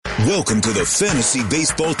Welcome to the Fantasy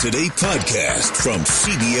Baseball Today podcast from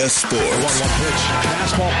CBS Sports. 1-1 pitch.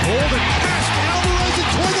 Fastball pulled and passed. Alvarez and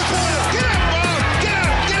toward the corner. Get up, Bob!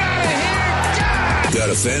 Get out of here!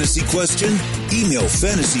 Got a fantasy question? Email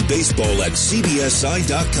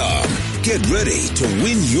fantasybaseball@cbsi.com. Get ready to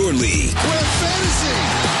win your league. Where fantasy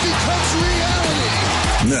becomes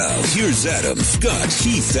reality. Now, here's Adam, Scott,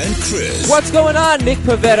 Heath, and Chris. What's going on, Nick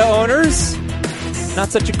Pivetta owners? Not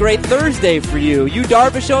such a great Thursday for you. You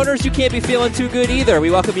Darvish owners, you can't be feeling too good either. We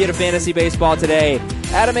welcome you to Fantasy Baseball Today.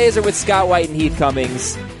 Adam Azer with Scott White and Heath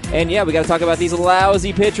Cummings. And yeah, we got to talk about these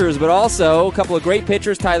lousy pitchers, but also a couple of great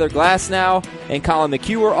pitchers. Tyler Glasnow and Colin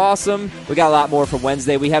McHugh were awesome. We got a lot more from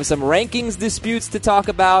Wednesday. We have some rankings disputes to talk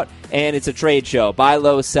about, and it's a trade show. Buy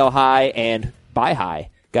low, sell high, and buy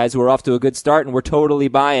high. Guys, we're off to a good start, and we're totally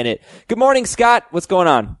buying it. Good morning, Scott. What's going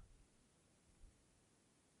on?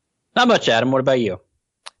 Not much, Adam. What about you?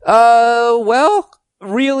 Well,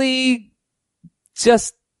 really,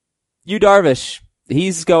 just you Darvish.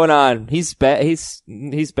 He's going on. He's bad. He's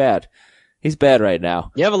bad. He's bad right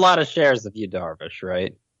now. You have a lot of shares of you Darvish,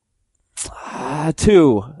 right?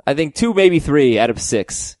 Two. I think two, maybe three out of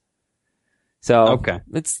six. So, okay.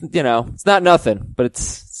 It's, it's not nothing, but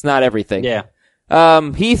it's not everything. Yeah.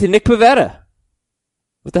 Heath and Nick Pivetta.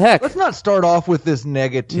 What the heck? Let's not start off with this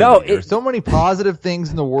negativity. No, There's so many positive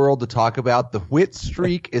things in the world to talk about. The Witt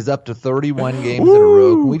streak is up to 31 games in a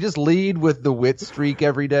row. Can we just lead with the Witt streak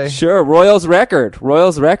every day? Sure. Royals record.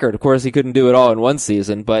 Of course, he couldn't do it all in one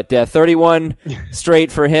season, but 31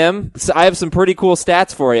 straight for him. So I have some pretty cool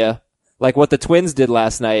stats for you, like what the Twins did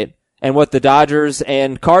last night and what the Dodgers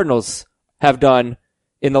and Cardinals have done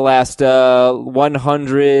in the last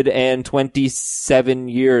 127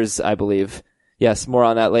 years, I believe. Yes, more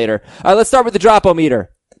on that later. All right, let's start with the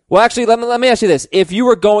drop-o-meter. Well, actually, let me ask you this. If you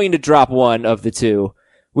were going to drop one of the two,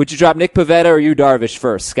 would you drop Nick Pivetta or you Darvish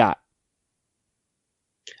first, Scott?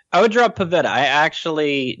 I would drop Pivetta. I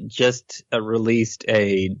actually just released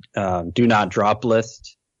a do not drop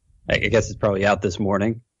list. I guess it's probably out this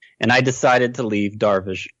morning. And I decided to leave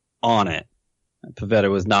Darvish on it. Pivetta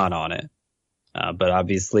was not on it. But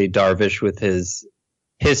obviously Darvish, with his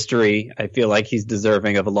history, I feel like he's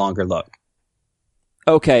deserving of a longer look.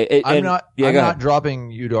 Okay. I'm not dropping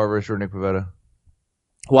you Darvish or Nick Pivetta.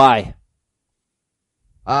 Why?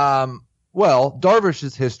 Well,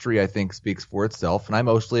 Darvish's history, I think, speaks for itself, and I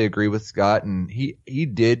mostly agree with Scott, and he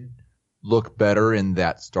did look better in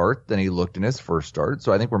that start than he looked in his first start,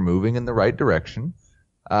 so I think we're moving in the right direction.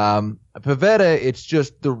 Pivetta, it's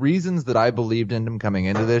just the reasons that I believed in him coming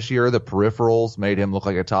into this year. The peripherals made him look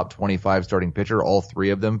like a top 25 starting pitcher, all three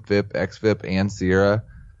of them, FIP, XFIP, and SIERA.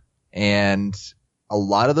 And a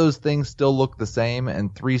lot of those things still look the same,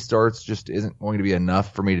 and 3 starts just isn't going to be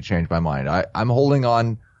enough for me to change my mind. I'm holding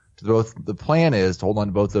on to both. The plan is to hold on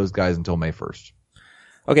to both those guys until May 1st.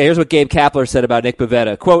 Okay, here's what Gabe Kapler said about Nick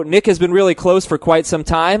Pivetta. Quote, Nick has been really close for quite some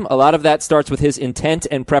time. A lot of that starts with his intent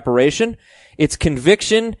and preparation. It's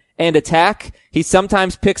conviction and attack. He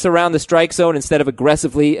sometimes picks around the strike zone instead of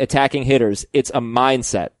aggressively attacking hitters. It's a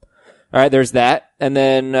mindset. All right, there's that. And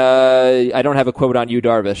then I don't have a quote on you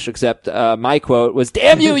Darvish, except my quote was,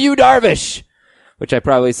 damn you, you Darvish, which I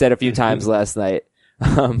probably said a few times last night.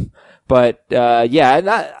 But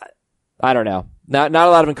yeah, I don't know. Not a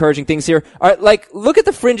lot of encouraging things here. All right, like, look at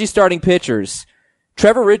the fringy starting pitchers.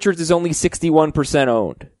 Trevor Richards is only 61%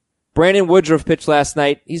 owned. Brandon Woodruff pitched last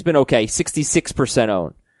night. He's been okay, 66%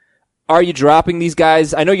 owned. Are you dropping these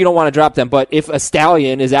guys? I know you don't want to drop them, but if a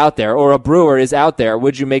Stallion is out there or a Brewer is out there,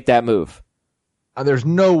 would you make that move? There's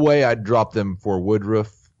no way I'd drop them for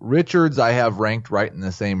Woodruff. Richards, I have ranked right in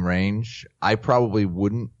the same range. I probably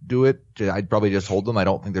wouldn't do it. I'd probably just hold them. I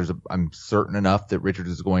don't think I'm certain enough that Richards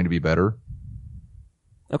is going to be better.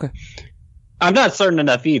 Okay. I'm not certain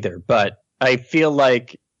enough either, but I feel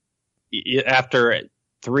like after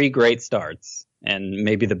 3 great starts, and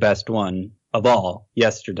maybe the best one of all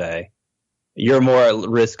yesterday, you're more at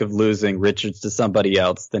risk of losing Richards to somebody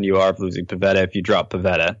else than you are of losing Pivetta if you drop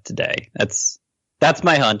Pivetta today. That's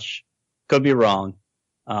my hunch. Could be wrong.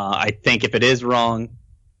 I think if it is wrong,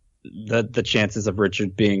 the chances of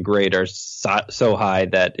Richards being great are so high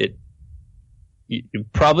that you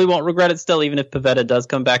probably won't regret it still, even if Pivetta does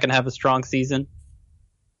come back and have a strong season.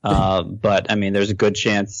 But I mean, there's a good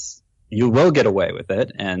chance you will get away with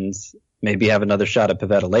it and maybe have another shot at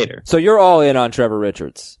Pivetta later. So you're all in on Trevor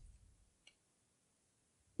Richards?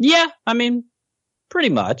 Yeah, I mean, pretty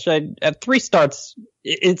much. At 3 starts,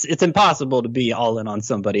 it's impossible to be all in on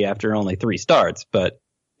somebody after only 3 starts, but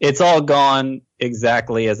it's all gone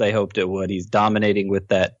exactly as I hoped it would. He's dominating with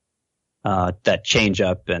that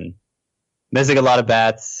changeup and missing a lot of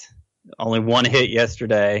bats. Only one hit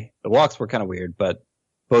yesterday. The walks were kind of weird, but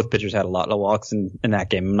both pitchers had a lot of walks in that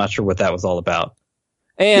game. I'm not sure what that was all about.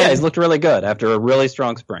 And he's looked really good after a really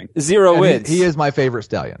strong spring. 0 wins. He is my favorite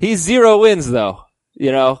stallion. He's 0 wins, though.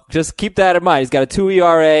 Just keep that in mind. He's got a 2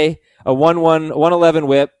 ERA, a 1.11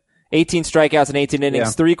 whip, 18 strikeouts in 18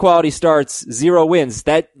 innings, 3 quality starts, 0 wins.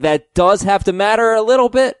 That does have to matter a little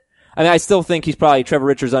bit. I mean, I still think he's probably Trevor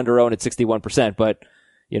Richards under-owned at 61%, but,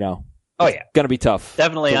 it's going to be tough.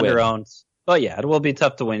 Definitely under-owned. But yeah, it will be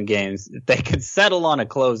tough to win games. If they could settle on a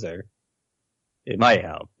closer, it might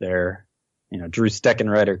help. Drew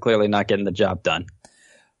Steckenrider clearly not getting the job done.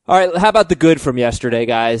 All right, how about the good from yesterday,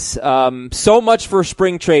 guys? So much for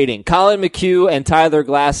spring trading. Colin McHugh and Tyler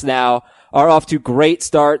Glasnow are off to great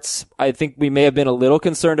starts. I think we may have been a little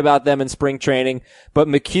concerned about them in spring training, but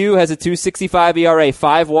McHugh has a 2.65 ERA,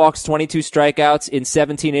 5 walks, 22 strikeouts in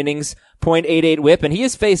 17 innings, .88 whip, and he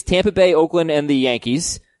has faced Tampa Bay, Oakland, and the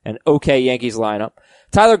Yankees, an okay Yankees lineup.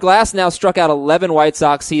 Tyler Glasnow struck out 11 White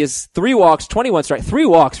Sox. He has 3 walks, 21 strikes, 3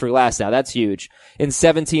 walks for Glasnow. That's huge in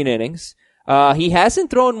 17 innings. He hasn't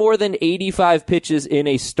thrown more than 85 pitches in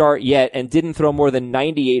a start yet and didn't throw more than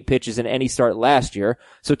 98 pitches in any start last year.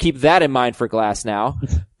 So keep that in mind for Glasnow.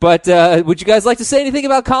 But, would you guys like to say anything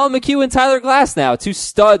about Colin McHugh and Tyler Glasnow? 2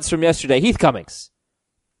 studs from yesterday. Heath Cummings.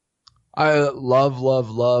 I love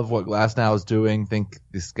what Glasnow is doing. Think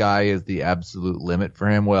this guy is the absolute limit for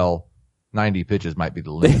him. Well, 90 pitches might be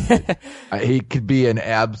the limit. He could be an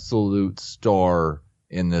absolute star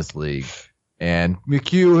in this league. And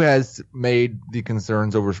McHugh has made the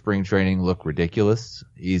concerns over spring training look ridiculous.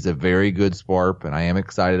 He's a very good sparp, and I am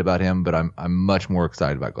excited about him, but I'm much more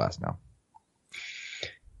excited about Glasnow.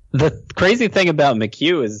 The crazy thing about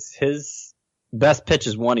McHugh is his best pitch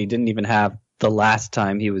is one he didn't even have the last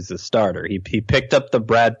time he was a starter. He picked up the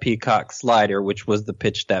Brad Peacock slider, which was the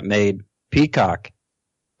pitch that made Peacock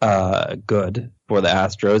good for the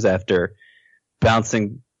Astros after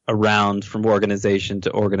bouncing around from organization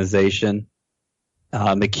to organization.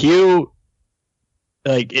 McHugh,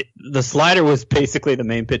 the slider was basically the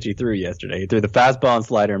main pitch he threw yesterday. He threw the fastball and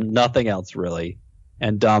slider, nothing else really,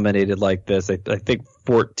 and dominated like this. I think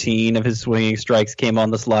 14 of his swinging strikes came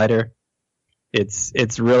on the slider.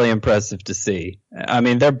 It's really impressive to see. I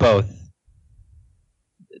mean, they're both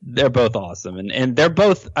awesome, and they're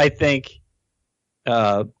both, I think,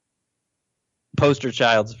 poster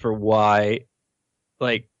childs for why,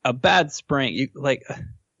 a bad spring,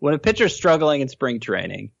 when a pitcher's struggling in spring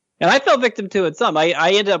training, and I fell victim to it some. I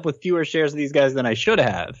ended up with fewer shares of these guys than I should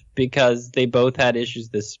have because they both had issues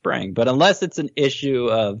this spring. But unless it's an issue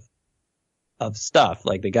of stuff,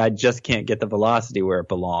 like the guy just can't get the velocity where it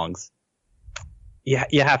belongs,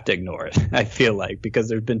 you have to ignore it, I feel like, because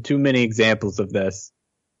there's been too many examples of this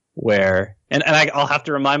where, and I'll have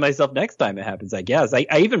to remind myself next time it happens, I guess. I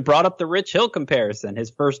even brought up the Rich Hill comparison,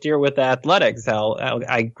 his first year with the Athletics, how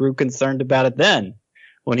I grew concerned about it then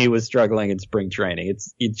when he was struggling in spring training.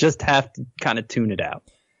 You just have to kind of tune it out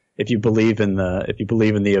if you believe in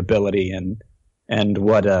the ability and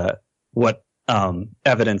what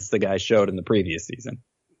evidence the guy showed in the previous season.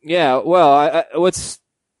 Yeah, well,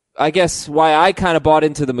 I guess why I kind of bought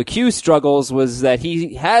into the McHugh struggles was that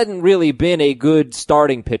he hadn't really been a good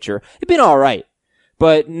starting pitcher. He'd been all right,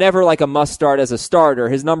 but never like a must start as a starter.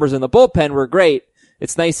 His numbers in the bullpen were great.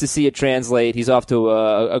 It's nice to see it translate. He's off to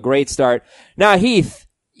a great start. Now, Heath,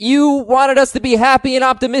 you wanted us to be happy and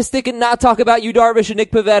optimistic and not talk about Yu Darvish and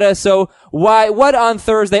Nick Pivetta. So what on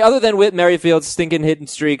Thursday, other than Whit Merrifield's stinking hitting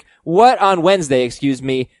streak, what on Wednesday,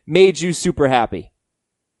 made you super happy?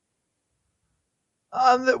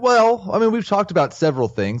 Well, I mean, we've talked about several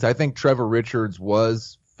things. I think Trevor Richards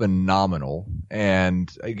was phenomenal. And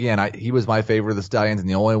again, he was my favorite of the Stallions and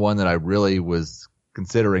the only one that I really was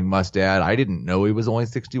considering must add. I didn't know he was only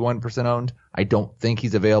 61% owned. I don't think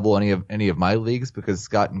he's available in any of my leagues because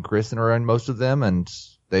Scott and Chris are in most of them and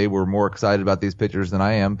they were more excited about these pitchers than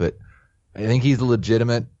I am. But I think he's a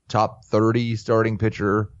legitimate top 30 starting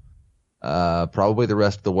pitcher. Probably the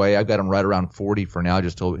rest of the way. I've got him right around 40 for now,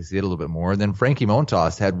 just to see it a little bit more. And then Frankie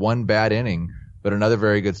Montas had one bad inning, but another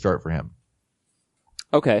very good start for him.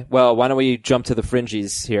 Okay, well, why don't we jump to the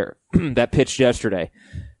fringies here that pitched yesterday.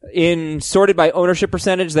 Sorted by ownership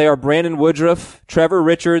percentage, they are Brandon Woodruff, Trevor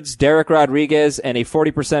Richards, Derek Rodriguez, and a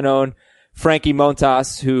 40% owned Frankie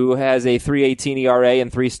Montas, who has a 3.18 ERA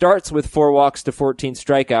and 3 starts with 4 walks to 14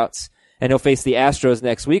 strikeouts. And he'll face the Astros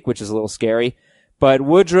next week, which is a little scary. But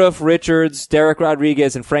Woodruff, Richards, Derek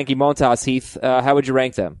Rodriguez, and Frankie Montas, Heath, how would you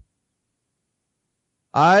rank them?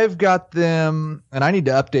 I've got them, and I need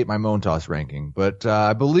to update my Montas ranking, but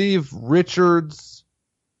I believe Richards,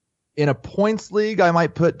 in a points league, I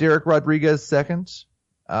might put Derek Rodriguez second.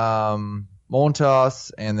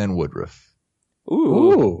 Montas, and then Woodruff.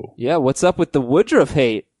 Ooh. Yeah, what's up with the Woodruff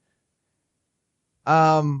hate?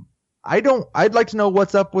 I'd like to know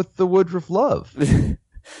what's up with the Woodruff love.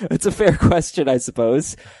 It's a fair question, I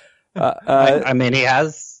suppose. I mean,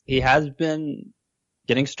 he has been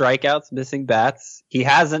getting strikeouts, missing bats. He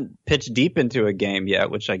hasn't pitched deep into a game yet,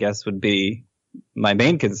 which I guess would be my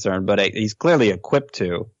main concern, but he's clearly equipped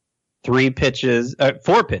to. 4 pitches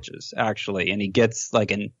actually, and he gets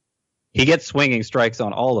swinging strikes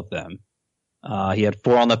on all of them. He had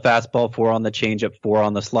 4 on the fastball, 4 on the changeup, 4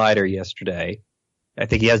 on the slider yesterday. I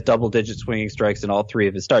think he has double-digit swinging strikes in all 3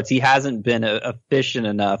 of his starts. He hasn't been efficient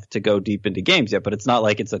enough to go deep into games yet, but it's not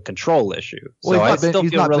like it's a control issue. Well, so I still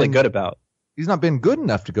feel really good about. He's not been good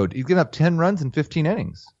enough to go. He's given up 10 runs in 15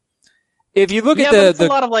 innings. If you look at it's a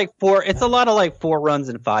lot of like 4. It's a lot of like 4 runs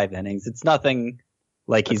in 5 innings. It's nothing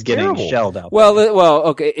like he's getting terrible. shelled out. Well,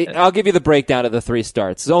 okay. I'll give you the breakdown of the 3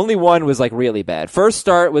 starts. Only one was like really bad. First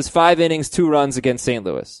start was 5 innings, 2 runs against St.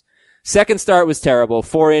 Louis. Second start was terrible.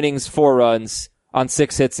 4 innings, 4 runs on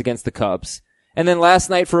 6 hits against the Cubs. And then last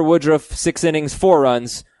night for Woodruff, 6 innings, 4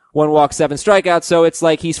 runs, 1 walk, 7 strikeouts. So it's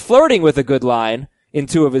like he's flirting with a good line in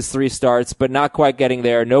 2 of his 3 starts, but not quite getting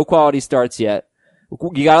there. No quality starts yet.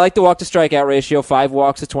 You gotta like the walk to strikeout ratio, 5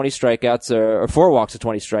 walks to 20 strikeouts, or 4 walks to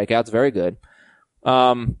 20 strikeouts. Very good.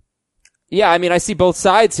 Yeah, I mean, I see both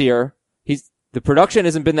sides here. The production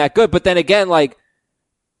hasn't been that good, but then again, like,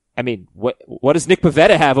 I mean, what does Nick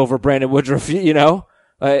Pivetta have over Brandon Woodruff, you know?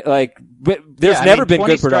 There's never been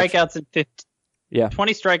good production.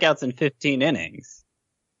 20 strikeouts in 15 innings.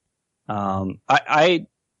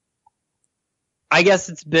 I guess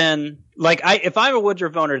it's been like, if I'm a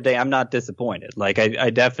Woodruff owner today, I'm not disappointed. Like,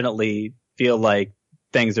 I definitely feel like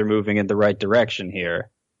things are moving in the right direction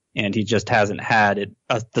here, and he just hasn't had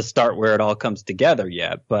the start where it all comes together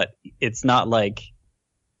yet. But it's not like,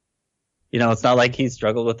 it's not like he's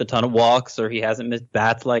struggled with a ton of walks or he hasn't missed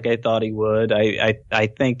bats like I thought he would. I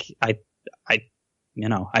think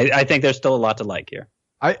there's still a lot to like here.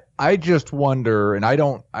 I just wonder, and I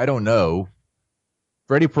don't know.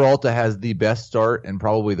 Freddie Peralta has the best start and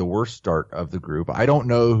probably the worst start of the group. I don't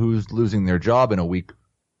know who's losing their job in a week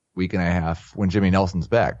and a half when Jimmy Nelson's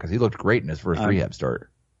back, because he looked great in his first rehab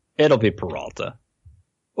start. It'll be Peralta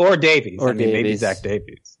or Davies. Maybe Zach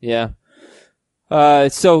Davies. Yeah.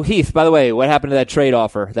 So Heath, by the way, what happened to that trade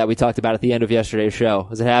offer that we talked about at the end of yesterday's show?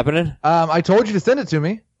 Is it happening? I told you to send it to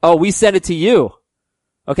me. Oh, we sent it to you.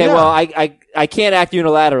 Okay, yeah. Well, I can't act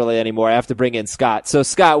unilaterally anymore. I have to bring in Scott. So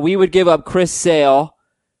Scott, we would give up Chris Sale,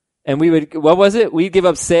 and we'd give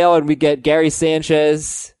up Sale and we'd get Gary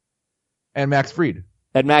Sanchez. And Max Fried.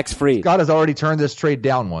 Scott has already turned this trade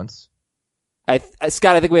down once.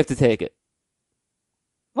 Scott, I think we have to take it.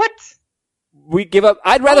 What? We give up.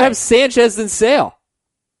 I'd rather have Sanchez than Sale.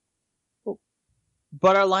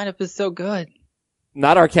 But our lineup is so good.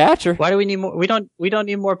 Not our catcher. Why do we need more? We don't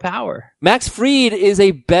need more power. Max Fried is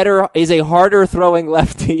a harder throwing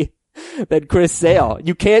lefty than Chris Sale.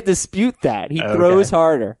 You can't dispute that. He throws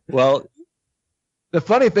harder. Well, the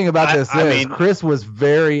funny thing about this is Chris was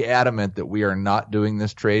very adamant that we are not doing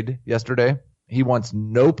this trade yesterday. He wants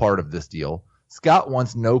no part of this deal. Scott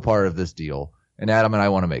wants no part of this deal, and Adam and I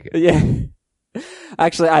want to make it. Yeah.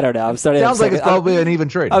 Actually, I don't know. I'm starting. Sounds like it's probably an even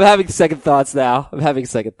trade. I'm having second thoughts now.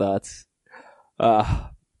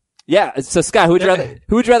 Yeah. So Scott, who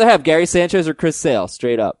would you rather have, Gary Sanchez or Chris Sale?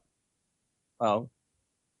 Straight up. Well,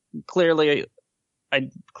 clearly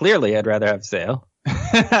I'd rather have Sale.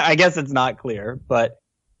 I guess it's not clear, but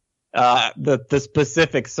the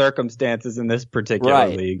specific circumstances in this particular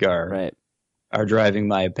league are driving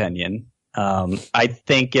my opinion. I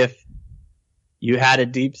think if you had a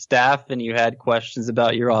deep staff and you had questions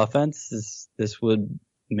about your offense, this would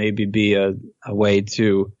maybe be a way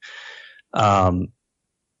to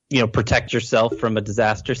protect yourself from a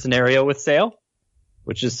disaster scenario with Sale,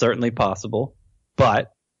 which is certainly possible.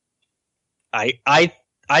 But I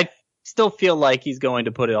still feel like he's going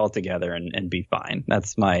to put it all together and be fine.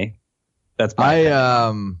 That's my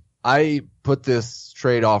opinion. I put this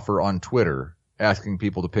trade offer on Twitter asking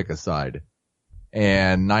people to pick a side,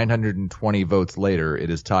 and 920 votes later, it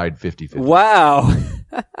is tied 50-50. Wow.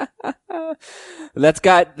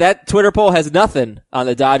 That Twitter poll has nothing on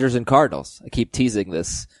the Dodgers and Cardinals. I keep teasing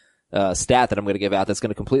this stat that I'm going to give out that's going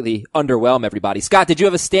to completely underwhelm everybody. Scott, did you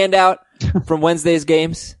have a standout from Wednesday's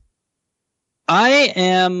games? I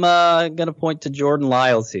am going to point to Jordan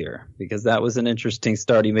Lyles here, because that was an interesting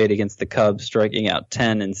start he made against the Cubs, striking out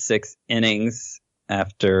 10 in 6 innings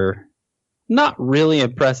after not really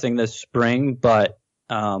impressing this spring, but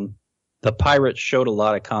the Pirates showed a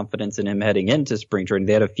lot of confidence in him heading into spring training.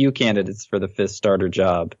 They had a few candidates for the 5th starter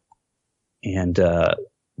job, and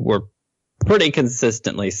were pretty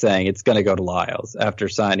consistently saying it's going to go to Lyles after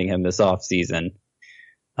signing him this offseason,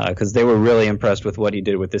 because they were really impressed with what he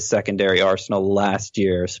did with his secondary arsenal last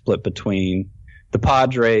year, split between the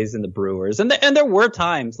Padres and the Brewers. And there were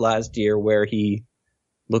times last year where he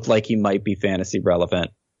looked like he might be fantasy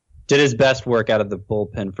relevant. Did his best work out of the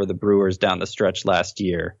bullpen for the Brewers down the stretch last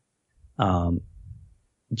year.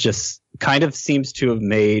 Just kind of seems to have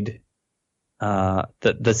made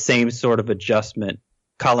the same sort of adjustment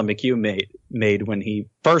Colin McHugh made when he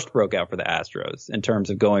first broke out for the Astros, in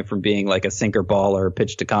terms of going from being like a sinker baller,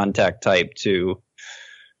 pitch to contact type, to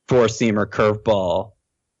 4-seamer curveball,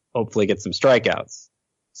 hopefully get some strikeouts.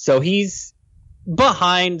 So he's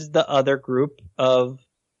behind the other group of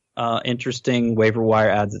interesting waiver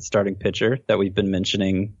wire adds at starting pitcher that we've been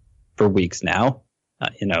mentioning for weeks now.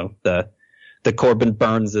 The Corbin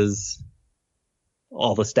Burnses,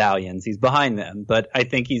 all the Stallions, he's behind them, but I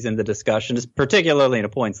think he's in the discussion, particularly in a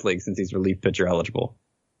points league, since he's relief pitcher eligible.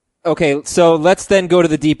 Okay, so let's then go to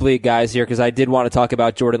the deep league guys here, because I did want to talk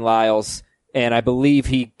about Jordan Lyles, and I believe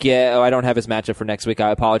I don't have his matchup for next week.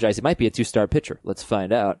 I apologize. He might be a 2-star pitcher. Let's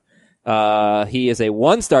find out. He is a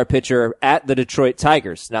 1-star pitcher at the Detroit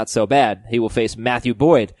Tigers. Not so bad. He will face Matthew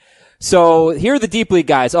Boyd. So here are the deep league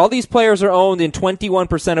guys. All these players are owned in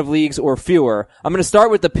 21% of leagues or fewer. I'm going to start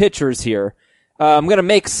with the pitchers here. I'm going to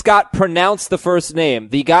make Scott pronounce the first name.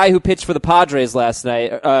 The guy who pitched for the Padres last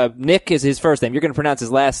night, Nick is his first name. You're going to pronounce his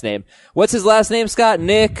last name. What's his last name, Scott?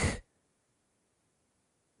 Nick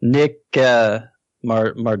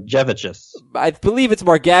Margevicius. I believe it's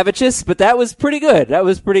Margevicius, but that was pretty good.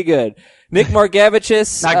 Nick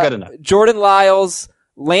Margevicius. Not good enough. Jordan Lyles,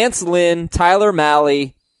 Lance Lynn, Tyler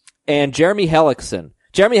Mahle, and Jeremy Hellickson.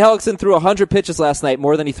 Jeremy Hellickson threw 100 pitches last night,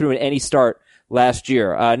 more than he threw in any start last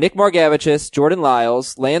year. Nick Margevicius, Jordan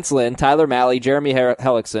Lyles, Lance Lynn, Tyler Mahle, Jeremy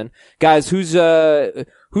Hellickson. Guys, who's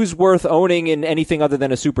worth owning in anything other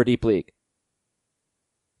than a super deep league?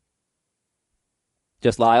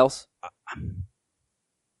 Just Lyles?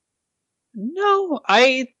 No,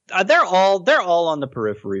 they're all on the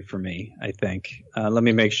periphery for me, I think. Let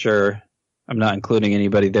me make sure I'm not including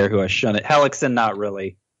anybody there who I shun it. Hellickson, not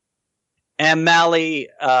really. And Mahle,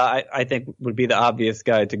 I think would be the obvious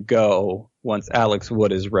guy to go once Alex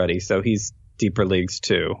Wood is ready. So he's deeper leagues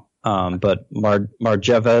too. But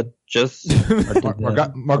Margevicius,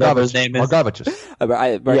 Margevicius.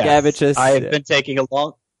 Margevicius. Yes, I've been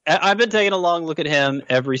taking a long look at him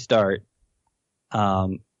every start.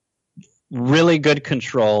 Really good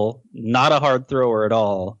control, not a hard thrower at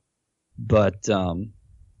all, but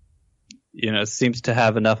seems to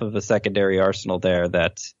have enough of a secondary arsenal there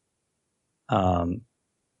that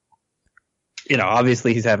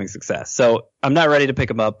obviously he's having success. So I'm not ready to pick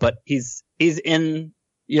him up, but he's in,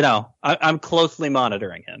 I'm closely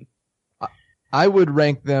monitoring him. I would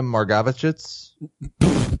rank them Margevicius,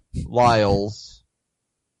 Lyles,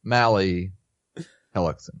 Mahle,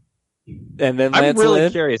 Hellickson. And then I'm really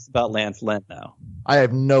Lynn? curious about Lance Lynn now. I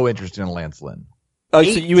have no interest in Lance Lynn. Oh, so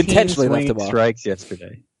you intentionally left him off. Strikes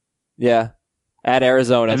yesterday. Yeah. At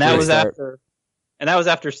Arizona. And that was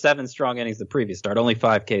after 7 strong innings the previous start. Only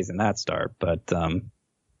 5 Ks in that start, but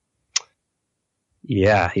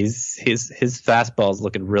his fastball's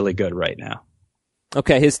looking really good right now.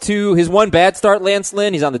 Okay, his one bad start, Lance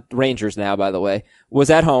Lynn, he's on the Rangers now, by the way, was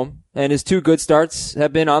at home, and his 2 good starts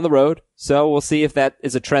have been on the road. So we'll see if that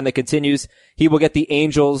is a trend that continues. He will get the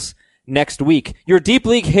Angels next week. Your deep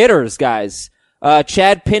league hitters, guys.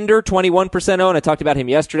 Chad Pinder, 21% owned. I talked about him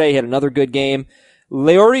yesterday. He had another good game.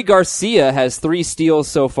 Leury Garcia has 3 steals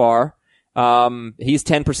so far. He's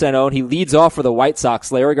 10% owned. He leads off for the White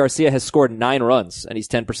Sox. Leury Garcia has scored 9 runs, and he's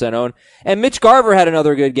 10% owned. And Mitch Garver had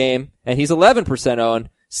another good game, and he's 11% owned.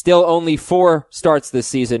 Still only 4 starts this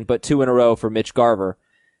season, but 2 in a row for Mitch Garver.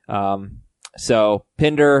 So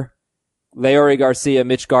Pinder, Leury Garcia,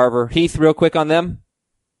 Mitch Garver. Heath, real quick on them.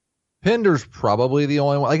 Pinder's probably the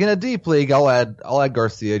only one. Like in a deep league, I'll add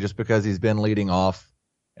Garcia just because he's been leading off,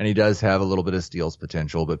 and he does have a little bit of steals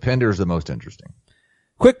potential. But Pinder's the most interesting.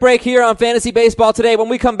 Quick break here on Fantasy Baseball today. When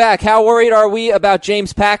we come back, how worried are we about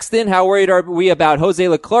James Paxton? How worried are we about Jose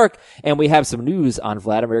Leclerc? And we have some news on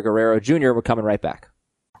Vladimir Guerrero Jr. We're coming right back.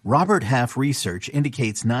 Robert Half research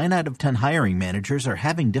indicates 9 out of 10 hiring managers are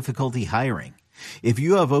having difficulty hiring. If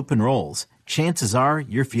you have open roles, chances are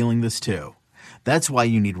you're feeling this too. That's why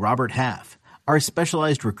you need Robert Half. Our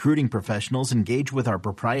specialized recruiting professionals engage with our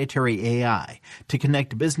proprietary AI to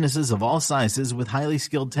connect businesses of all sizes with highly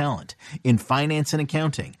skilled talent in finance and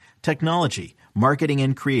accounting, technology, marketing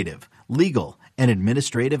and creative, legal, and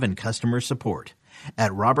administrative and customer support.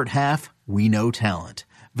 At Robert Half, we know talent.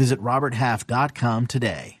 Visit roberthalf.com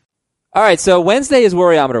today. All right, so Wednesday is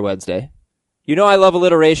Worryometer Wednesday. You know I love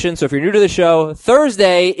alliteration, so if you're new to the show,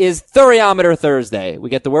 Thursday is Thuriometer Thursday. We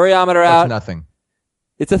get the Worryometer out. That's nothing.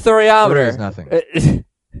 It's a Thuriometer. It is nothing.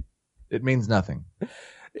 It means nothing.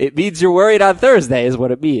 It means you're worried on Thursday is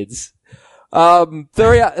what it means.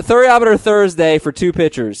 Thuriometer Thursday for two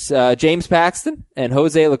pitchers, James Paxton and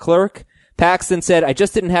Jose Leclerc. Paxton said, I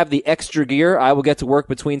just didn't have the extra gear. I will get to work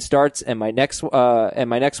between starts and my next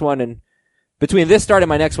one and between this start and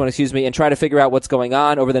my next one, and try to figure out what's going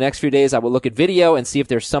on. Over the next few days, I will look at video and see if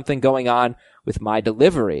there's something going on with my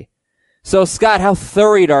delivery. So, Scott, how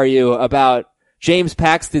thurried are you about James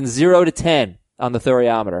Paxton 0 to 10 on the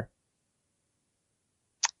Thuriometer?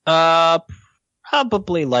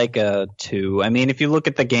 Probably like a 2. I mean, if you look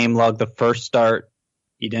at the game log, the first start,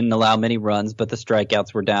 he didn't allow many runs, but the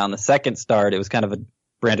strikeouts were down. The second start, it was kind of a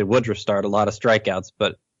Brandon Woodruff start, a lot of strikeouts,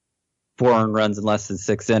 but 4 earned runs in less than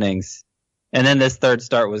 6 innings. And then this third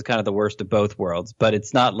start was kind of the worst of both worlds, but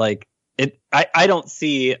it's not like it. I don't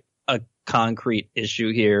see a concrete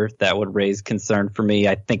issue here that would raise concern for me.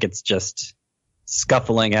 I think it's just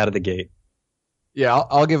scuffling out of the gate. Yeah,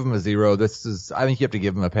 I'll give him a 0. I think you have to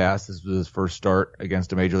give him a pass. This was his first start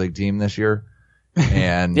against a major league team this year.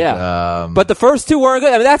 And yeah, but the first 2 weren't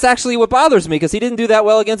good. I mean, that's actually what bothers me because he didn't do that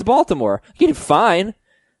well against Baltimore. He did fine.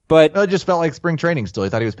 But it just felt like spring training still. He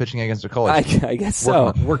thought he was pitching against a college. I guess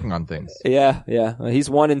so. Working on things. Yeah. He's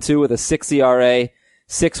 1-2 with a 6 ERA,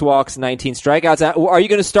 6 walks, 19 strikeouts. Are you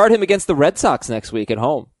going to start him against the Red Sox next week at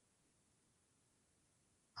home?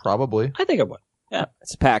 Probably. I think I would. Yeah.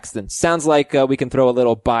 It's Paxton. Sounds like we can throw a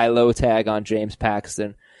little buy low tag on James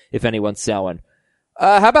Paxton if anyone's selling.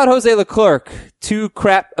 How about Jose Leclerc? 2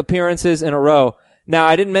 crap appearances in a row. Now,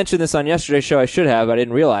 I didn't mention this on yesterday's show. I should have. I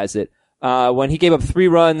didn't realize it. When he gave up 3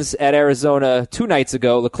 runs at Arizona 2 nights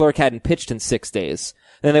ago, Leclerc hadn't pitched in 6 days.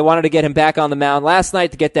 Then they wanted to get him back on the mound last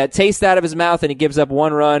night to get that taste out of his mouth, and he gives up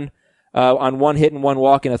 1 run on 1 hit and 1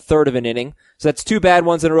 walk in a third of an inning. So that's 2 bad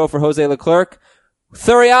ones in a row for Jose Leclerc.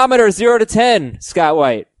 Thuriometer 0 to 10, Scott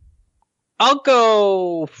White. I'll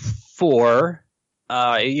go 4.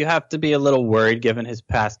 You have to be a little worried given his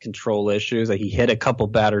past control issues. He hit a couple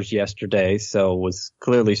batters yesterday, so was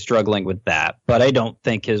clearly struggling with that. But I don't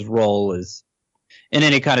think his role is in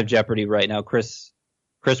any kind of jeopardy right now. Chris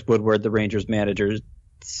Woodward, the Rangers manager,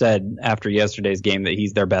 said after yesterday's game that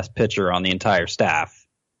he's their best pitcher on the entire staff.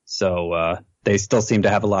 So they still seem to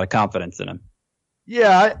have a lot of confidence in him.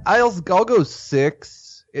 Yeah, I'll go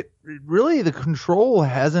 6. It really, the control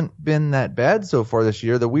hasn't been that bad so far this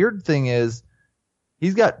year. The weird thing is,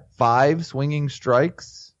 he's got 5 swinging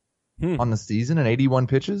strikes on the season and 81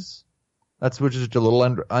 pitches. That's which is just a little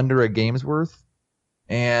under a game's worth.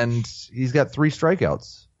 And he's got 3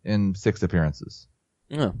 strikeouts in 6 appearances.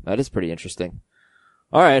 Oh, that is pretty interesting.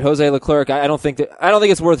 All right, Jose Leclerc. I don't think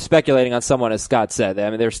it's worth speculating on someone, as Scott said.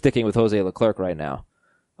 I mean, they're sticking with Jose Leclerc right now.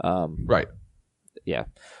 Right. Yeah.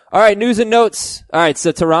 All right, news and notes. All right,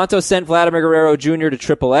 so Toronto sent Vladimir Guerrero Jr. to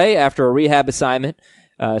AAA after a rehab assignment.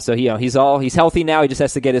 So he's healthy now. He just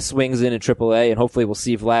has to get his swings in AAA, and hopefully we'll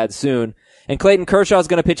see Vlad soon. And Clayton Kershaw is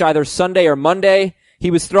going to pitch either Sunday or Monday.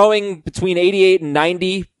 He was throwing between 88 and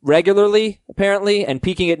 90 regularly, apparently, and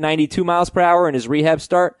peaking at 92 miles per hour in his rehab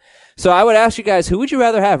start. So I would ask you guys, who would you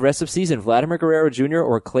rather have rest of season, Vladimir Guerrero Jr.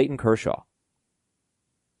 or Clayton Kershaw?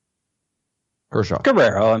 Kershaw.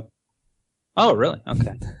 Guerrero. Oh, really?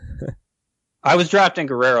 Okay. I was drafting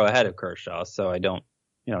Guerrero ahead of Kershaw, so I don't.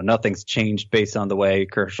 Nothing's changed based on the way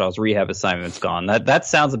Kershaw's rehab assignment's gone. That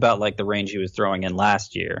sounds about like the range he was throwing in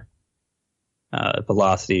last year,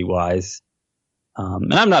 velocity-wise.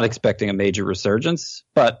 And I'm not expecting a major resurgence,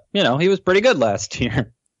 but, he was pretty good last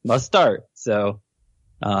year. Must start. So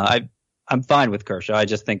I'm fine with Kershaw. I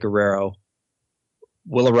just think Guerrero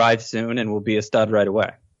will arrive soon and will be a stud right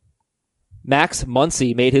away. Max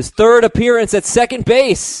Muncy made his 3rd appearance at second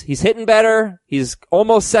base. He's hitting better. He's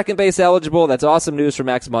almost second base eligible. That's awesome news for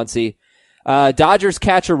Max Muncy. Dodgers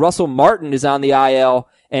catcher Russell Martin is on the IL,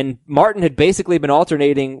 and Martin had basically been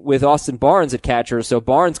alternating with Austin Barnes at catcher, so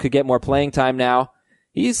Barnes could get more playing time now.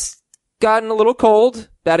 He's gotten a little cold,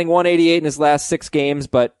 batting 188 in his last 6 games,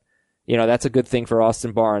 but, that's a good thing for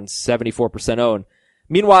Austin Barnes, 74% owned.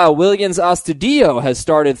 Meanwhile, Willians Astudillo has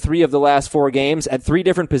started 3 of the last 4 games at 3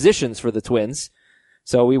 different positions for the Twins.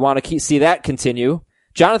 So we want to see that continue.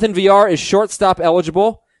 Jonathan Villar is shortstop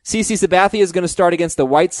eligible. CC Sabathia is going to start against the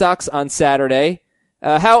White Sox on Saturday.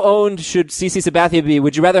 How owned should CC Sabathia be?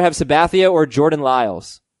 Would you rather have Sabathia or Jordan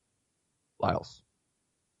Lyles? Lyles.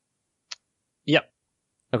 Yep.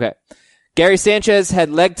 Okay. Gary Sanchez had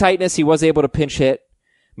leg tightness. He was able to pinch hit.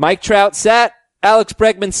 Mike Trout sat. Alex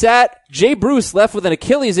Bregman sat. Jay Bruce left with an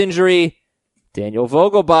Achilles injury. Daniel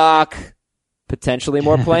Vogelbach, potentially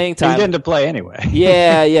more playing time. He's getting to play anyway.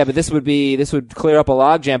 yeah, but this would clear up a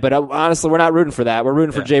logjam. But honestly, we're not rooting for that. We're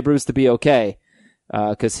rooting for Jay Bruce to be okay,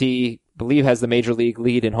 because he, I believe, has the major league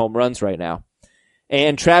lead in home runs right now.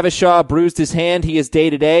 And Travis Shaw bruised his hand. He is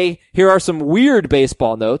day-to-day. Here are some weird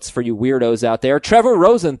baseball notes for you weirdos out there. Trevor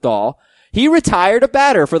Rosenthal, he retired a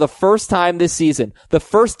batter for the first time this season. The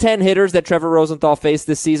first 10 hitters that Trevor Rosenthal faced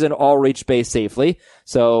this season all reached base safely.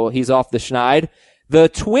 So he's off the schneid. The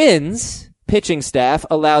Twins pitching staff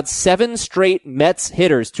allowed 7 straight Mets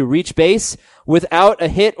hitters to reach base without a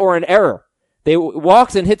hit or an error. They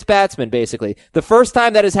walks and hits batsmen, basically. The first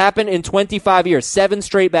time that has happened in 25 years. 7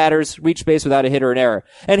 straight batters reach base without a hit or an error.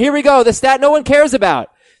 And here we go, the stat no one cares about.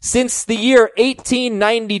 Since the year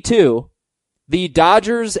 1892, the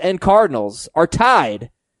Dodgers and Cardinals are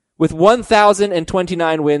tied with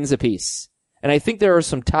 1,029 wins apiece. And I think there are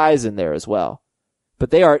some ties in there as well.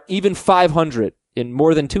 But they are even 500 in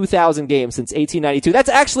more than 2,000 games since 1892. That's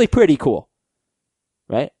actually pretty cool.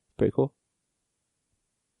 Right? Pretty cool.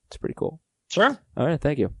 It's pretty cool. Sure. All right,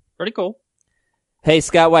 thank you. Pretty cool. Hey,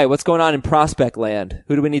 Scott White, what's going on in prospect land?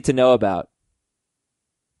 Who do we need to know about?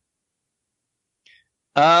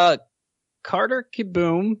 Carter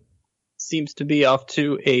Kieboom seems to be off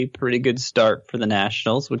to a pretty good start for the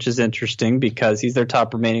Nationals, which is interesting because he's their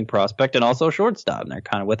top remaining prospect and also shortstop, and they're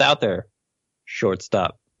kind of without their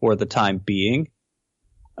shortstop for the time being.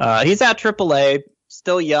 He's at AAA,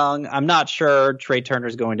 still young. I'm not sure Trey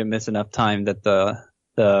Turner's going to miss enough time that the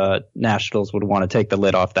Nationals would want to take the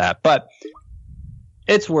lid off that. But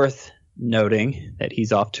it's worth noting that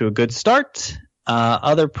he's off to a good start.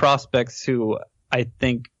 Other prospects who I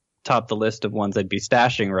think top the list of ones I'd be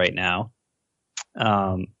stashing right now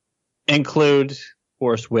include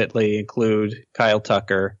Forrest Whitley, include Kyle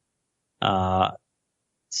Tucker.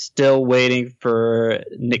 Still waiting for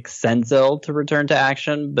Nick Senzel to return to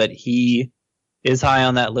action, but he is high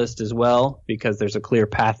on that list as well because there's a clear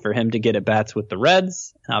path for him to get at bats with the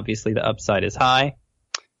Reds. Obviously, the upside is high.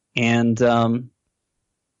 And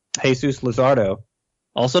Jesus Luzardo,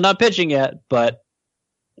 also not pitching yet, but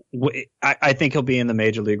I think he'll be in the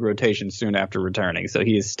major league rotation soon after returning, so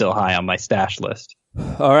he is still high on my stash list.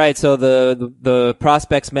 All right, so the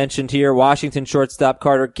prospects mentioned here: Washington shortstop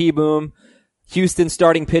Carter Kieboom, Houston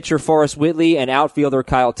starting pitcher Forrest Whitley, and outfielder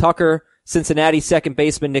Kyle Tucker. Cincinnati second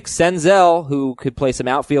baseman Nick Senzel, who could play some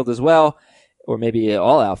outfield as well, or maybe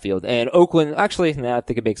all outfield. And Oakland, actually, I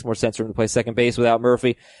think it makes more sense for him to play second base without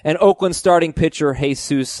Murphy. And Oakland starting pitcher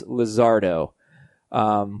Jesus Luzardo.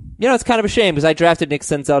 It's kind of a shame because I drafted Nick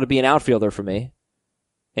Senzel to be an outfielder for me.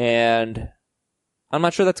 And I'm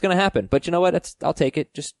not sure that's going to happen. But you know what? I'll take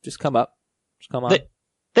it. Just come up. Just come on.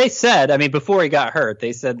 They said, before he got hurt,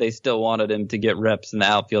 they said they still wanted him to get reps in the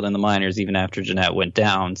outfield in the minors even after Jeanette went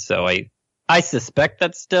down. So I suspect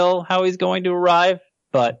that's still how he's going to arrive,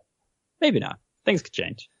 but maybe not. Things could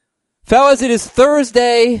change. Fellas, it is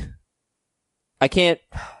Thursday. I can't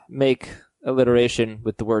make alliteration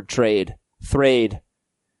with the word trade. Trade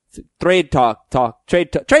talk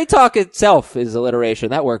itself is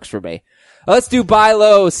alliteration. That works for me. Let's do buy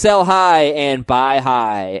low, sell high, and buy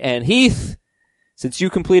high. And Heath, since you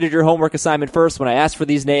completed your homework assignment first when I asked for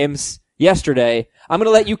these names yesterday, I'm going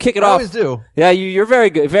to let you kick it off. I always do. Yeah, you're very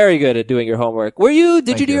good at doing your homework.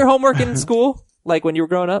 Did you do your homework in school? Like when you were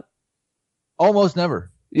growing up? Almost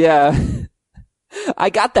never. Yeah. I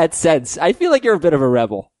got that sense. I feel like you're a bit of a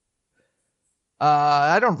rebel.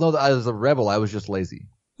 I don't know that I was a rebel. I was just lazy.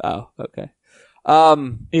 Oh, okay.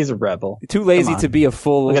 He's a rebel. Too lazy to be a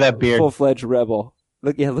Look at that beard. Full-fledged rebel.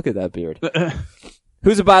 Look at that beard.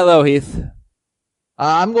 Who's a buy low, Heath?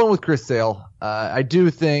 I'm going with Chris Sale. I do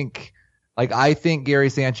think, I think Gary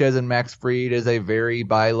Sanchez and Max Fried is a very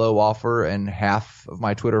buy low offer, and half of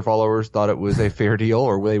my Twitter followers thought it was a fair deal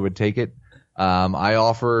or they would take it. I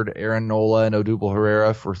offered Aaron Nola and Odubel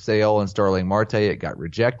Herrera for Sale and Starling Marte. It got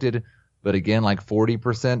rejected. But again,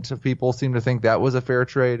 40% of people seem to think that was a fair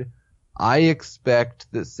trade. I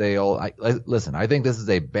expect that Sale, listen, I think this is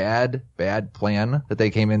a bad plan that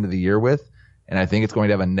they came into the year with. And I think it's going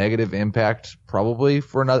to have a negative impact probably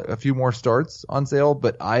for a few more starts on Sale.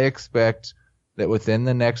 But I expect that within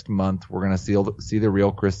the next month, we're going to see the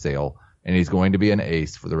real Chris Sale. And he's going to be an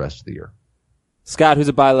ace for the rest of the year. Scott, who's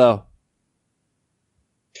a buy low?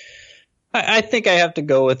 I think I have to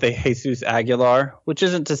go with a Jesus Aguilar, which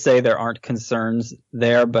isn't to say there aren't concerns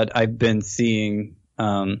there, but I've been seeing,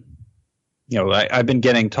 I've been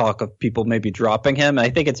getting talk of people maybe dropping him. And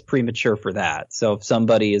I think it's premature for that. So if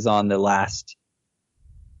somebody is on the last,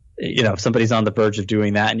 if somebody's on the verge of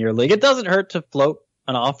doing that in your league, it doesn't hurt to float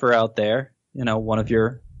an offer out there. One of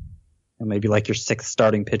your, maybe like your 6th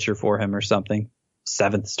starting pitcher for him or something,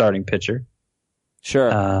 7th starting pitcher.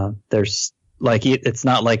 Sure. There's it's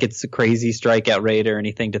not like it's a crazy strikeout rate or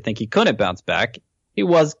anything to think he couldn't bounce back. He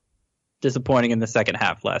was disappointing in the second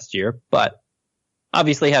half last year, but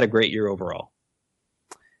obviously had a great year overall.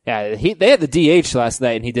 Yeah, they had the DH last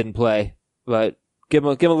night and he didn't play, but give him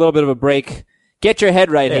a little bit of a break. Get your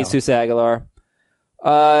head right, Jesus Aguilar.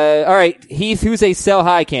 All right, Heath, who's a sell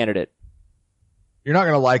high candidate? You're not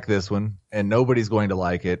going to like this one, and nobody's going to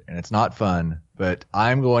like it, and it's not fun, but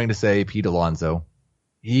I'm going to say Pete Alonso.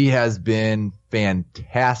 He has been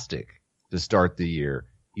fantastic to start the year.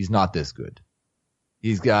 He's not this good.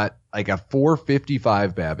 He's got like a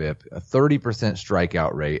 4.55 BABIP, a 30%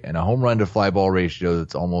 strikeout rate, and a home run to fly ball ratio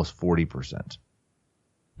that's almost 40%.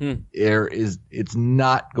 It's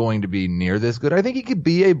not going to be near this good. I think he could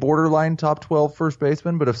be a borderline top 12 first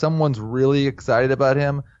baseman, but if someone's really excited about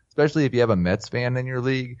him, especially if you have a Mets fan in your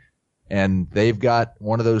league and they've got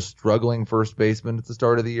one of those struggling first basemen at the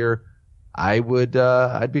start of the year, I'd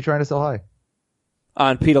be trying to sell high.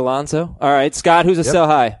 On Pete Alonso? All right, Scott, who's a sell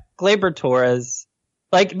high? Gleyber Torres,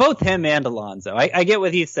 like both him and Alonso. I get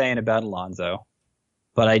what he's saying about Alonso,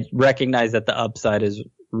 but I recognize that the upside is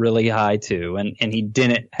really high too, and he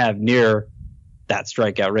didn't have near that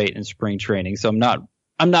strikeout rate in spring training. So I'm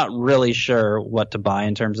not really sure what to buy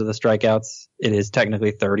in terms of the strikeouts. It is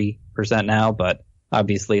technically 30% now, but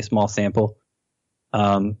obviously a small sample.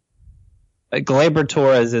 Gleyber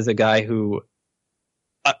Torres is a guy who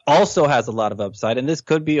also has a lot of upside, and this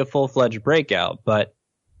could be a full-fledged breakout, but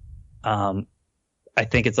I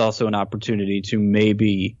think it's also an opportunity to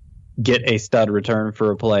maybe get a stud return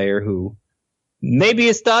for a player who may be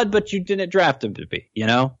a stud, but you didn't draft him to be,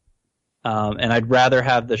 and I'd rather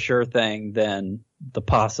have the sure thing than the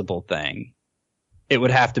possible thing. It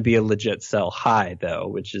would have to be a legit sell high, though,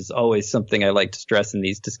 which is always something I like to stress in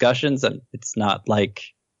these discussions. And it's not like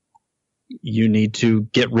you need to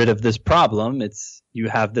get rid of this problem. It's you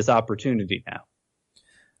have this opportunity now.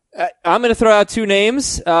 I'm going to throw out 2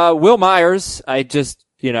 names. Will Myers,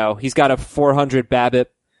 he's got a 400 BABIP,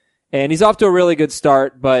 and he's off to a really good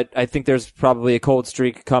start, but I think there's probably a cold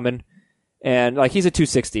streak coming. And he's a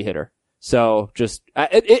 260 hitter. So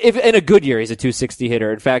if in a good year, he's a 260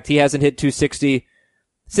 hitter. In fact, he hasn't hit 260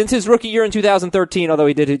 since his rookie year in 2013, although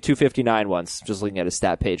he did hit 259 once. Just looking at his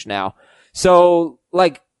stat page now. So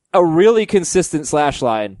a really consistent slash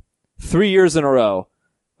line 3 years in a row,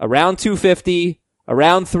 around 250,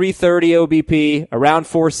 around 330 OBP, around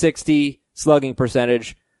 460 slugging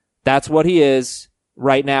percentage. That's what he is.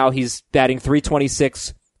 Right now, he's batting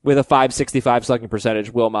 326 with a 565 slugging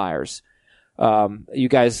percentage, Will Myers. You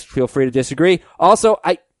guys feel free to disagree. Also,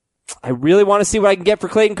 I really want to see what I can get for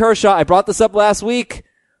Clayton Kershaw. I brought this up last week,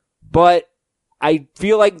 but I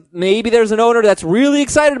feel like maybe there's an owner that's really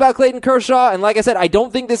excited about Clayton Kershaw. And like I said, I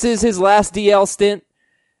don't think this is his last DL stint.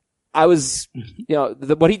 I was,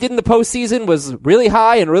 what he did in the postseason was really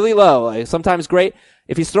high and really low. Sometimes great.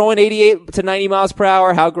 If he's throwing 88 to 90 miles per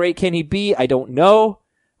hour, how great can he be? I don't know.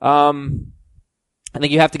 I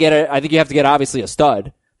think you have to get obviously a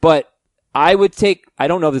stud, but I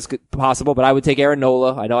don't know if this is possible, but I would take Aaron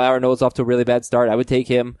Nola. I know Aaron Nola's off to a really bad start. I would take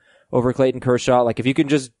him over Clayton Kershaw. If you can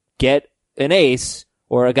just get an ace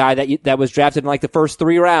or a guy that was drafted in the first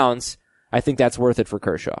 3 rounds, I think that's worth it for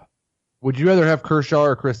Kershaw. Would you rather have Kershaw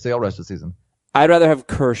or Chris Sale rest of the season? I'd rather have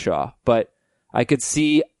Kershaw, but I could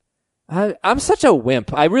see, I'm such a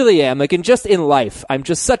wimp. I really am. Just in life, I'm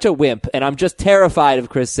just such a wimp, and I'm just terrified of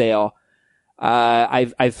Chris Sale.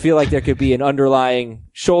 I feel like there could be an underlying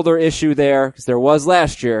shoulder issue there, because there was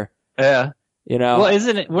last year. Yeah. Well,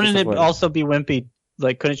 wouldn't it also be wimpy?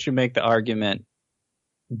 Couldn't you make the argument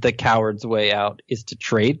the coward's way out is to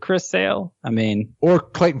trade Chris Sale? Or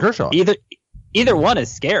Clayton Kershaw. Either one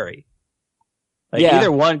is scary.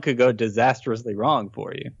 Either one could go disastrously wrong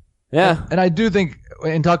for you. Yeah. And I do think,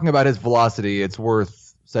 in talking about his velocity, it's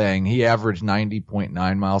worth saying he averaged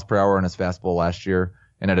 90.9 miles per hour on his fastball last year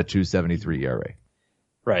and had a 2.73 ERA.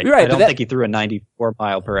 Right. You're right. I don't think he threw a 94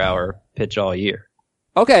 mile per hour pitch all year.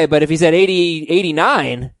 Okay, but if he's at 80,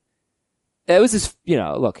 89, it was just,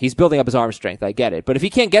 look, he's building up his arm strength. I get it. But if he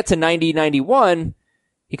can't get to 90, 91,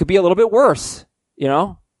 he could be a little bit worse,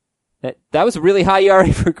 That was a really high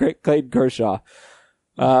ERA for Clayton Kershaw.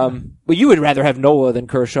 But you would rather have Nola than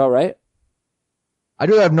Kershaw, right? I'd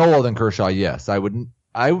rather have Nola than Kershaw, yes. I would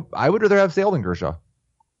rather have Sale than Kershaw.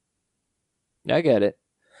 I get it.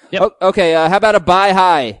 Yep. Okay, how about a buy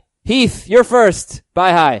high? Heath, you're first.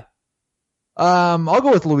 Buy high. I'll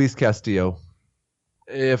go with Luis Castillo.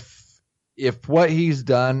 If if what he's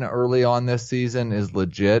done early on this season is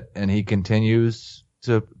legit and he continues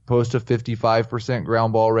to post a 55%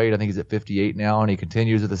 ground ball rate, I think he's at 58 now, and he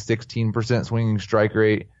continues with a 16% swinging strike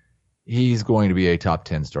rate, he's going to be a top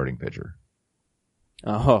 10 starting pitcher.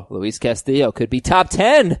 Oh, Luis Castillo could be top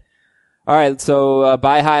 10. All right, so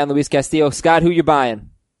buy high on Luis Castillo. Scott, who you buying?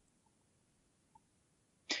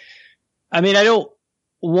 I mean, I don't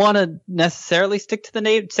want to necessarily stick to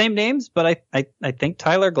the same names, but I think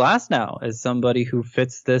Tyler Glasnow is somebody who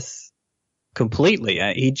fits this completely.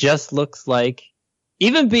 He just looks like,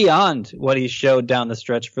 even beyond what he showed down the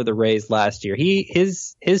stretch for the Rays last year,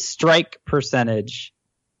 his strike percentage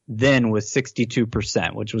then was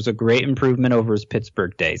 62%, which was a great improvement over his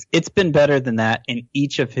Pittsburgh days. It's been better than that in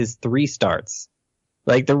each of his 3 starts.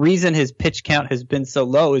 Like, the reason his pitch count has been so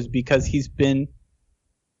low is because he's been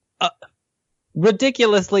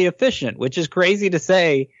ridiculously efficient, which is crazy to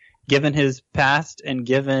say given his past and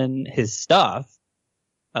given his stuff.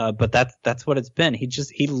 But that's what it's been.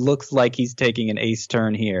 He looks like he's taking an ace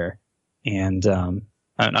turn here, and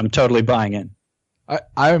I'm totally buying in.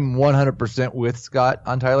 I'm 100% with Scott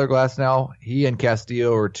on Tyler Glasnow. He and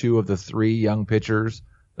Castillo are 2 of the 3 young pitchers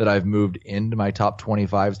that I've moved into my top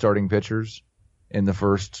 25 starting pitchers in the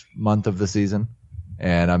first month of the season,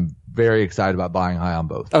 and I'm very excited about buying high on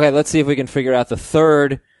both. Okay, let's see if we can figure out the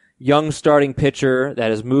third young starting pitcher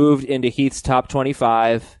that has moved into Heath's top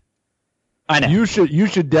 25. I know. You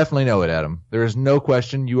should definitely know it, Adam. There is no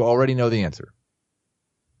question. You already know the answer.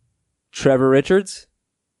 Trevor Richards?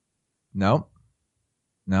 No.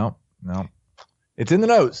 It's in the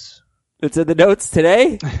notes. It's in the notes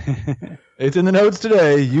today? It's in the notes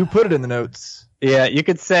today. You put it in the notes. Yeah, you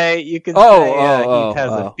could say Heath has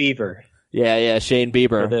a fever. Yeah, Shane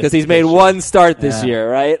Bieber, because he's made 1 start this year,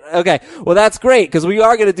 right? Okay, well that's great, because we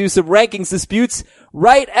are going to do some rankings disputes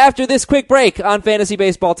right after this quick break on Fantasy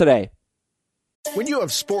Baseball Today. When you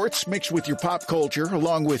have sports mixed with your pop culture,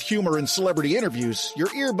 along with humor and celebrity interviews, your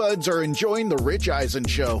earbuds are enjoying The Rich Eisen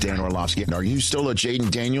Show. Dan Orlovsky, are you still a Jaden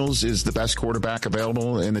Daniels is the best quarterback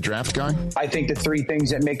available in the draft guy? I think the 3 things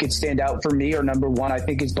that make it stand out for me are, number 1, I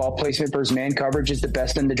think his ball placement versus man coverage is the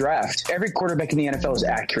best in the draft. Every quarterback in the NFL is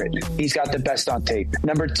accurate. He's got the best on tape.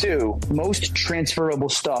 Number 2, most transferable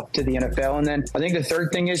stuff to the NFL. And then I think the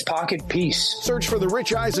 3rd thing is pocket peace. Search for The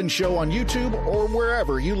Rich Eisen Show on YouTube or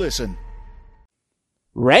wherever you listen.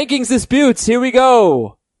 Rankings disputes. Here we go.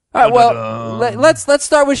 All right. Well, let's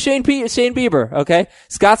start with Shane Bieber. Okay.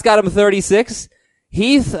 Scott's got him 36.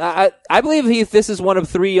 Heath, I believe Heath, this is one of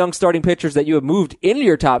 3 young starting pitchers that you have moved into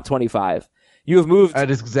your top 25. You have moved.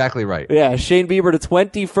 That is exactly right. Yeah. Shane Bieber to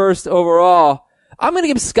 21st overall. I'm going to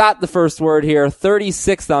give Scott the first word here.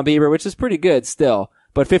 36th on Bieber, which is pretty good still,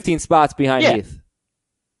 but 15 spots behind Heath.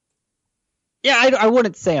 Yeah. I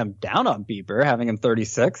wouldn't say I'm down on Bieber having him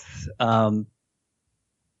 36th.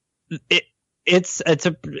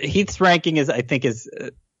 Heath's ranking is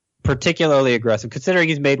particularly aggressive considering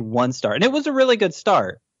he's made 1 start, and it was a really good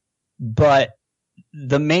start. But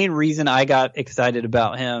the main reason I got excited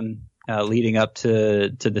about him leading up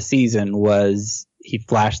to the season was he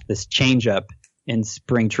flashed this changeup in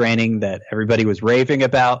spring training that everybody was raving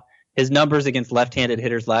about. His numbers against left-handed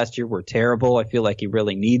hitters last year were terrible. I feel like he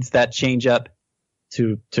really needs that changeup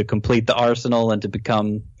to complete the arsenal and to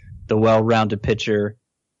become the well-rounded pitcher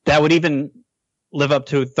that would even live up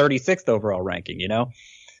to 36th overall ranking, you know?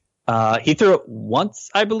 He threw it once,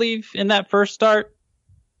 I believe, in that first start.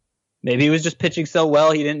 Maybe he was just pitching so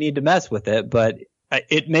well he didn't need to mess with it, but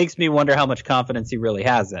it makes me wonder how much confidence he really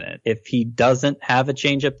has in it. If he doesn't have a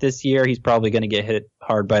changeup this year, he's probably going to get hit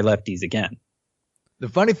hard by lefties again. The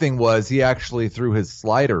funny thing was he actually threw his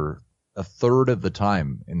slider a third of the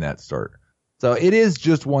time in that start. So it is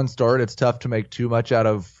just 1 start. It's tough to make too much out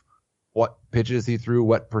of what pitches he threw,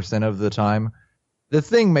 what percent of the time. The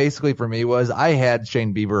thing basically for me was I had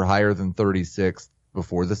Shane Bieber higher than 36th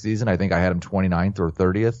before the season. I think I had him 29th or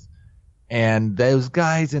 30th. And those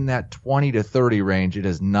guys in that 20 to 30 range, it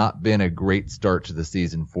has not been a great start to the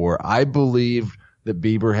season for. I believe that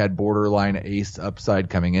Bieber had borderline ace upside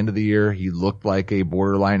coming into the year. He looked like a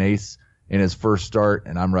borderline ace in his first start,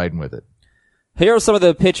 and I'm riding with it. Here are some of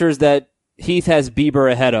the pitchers that Heath has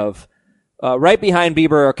Bieber ahead of. Right behind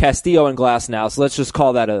Bieber are Castillo and Glasnow, so let's just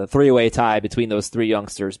call that a 3-way tie between those 3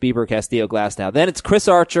 youngsters, Bieber, Castillo, Glasnow. Then it's Chris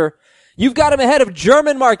Archer. You've got him ahead of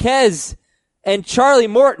German Marquez and Charlie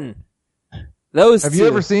Morton. Have you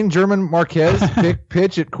ever seen German Marquez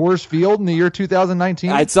pitch at Coors Field in the year 2019?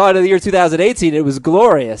 I saw it in the year 2018. It was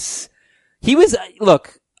glorious.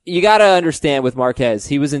 Look, you got to understand with Marquez,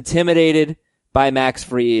 he was intimidated by Max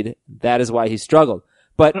Fried. That is why he struggled.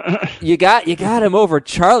 But you got him over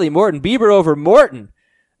Charlie Morton, Bieber over Morton.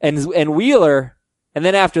 And Wheeler, and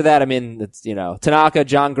then after that, I mean, it's, Tanaka,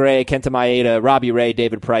 John Gray, Kenta Maeda, Robbie Ray,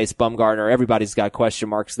 David Price, Bumgarner, everybody's got question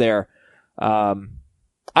marks there.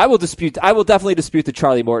 I will definitely dispute the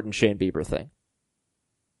Charlie Morton, Shane Bieber thing.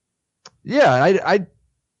 Yeah,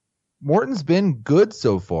 Morton's been good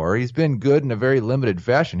so far. He's been good in a very limited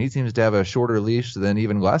fashion. He seems to have a shorter leash than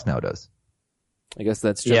even Glasnow does. I guess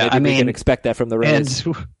that's true. Maybe we can expect that from the Rays.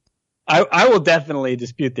 And I will definitely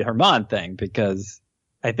dispute the Germán thing, because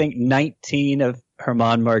I think 19 of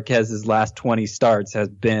Germán Marquez's last 20 starts has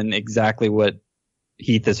been exactly what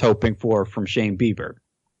Heath is hoping for from Shane Bieber.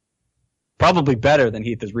 Probably better than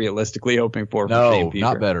Heath is realistically hoping for from Shane Bieber.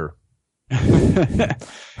 No, not better.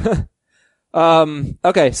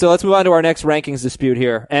 Okay, so let's move on to our next rankings dispute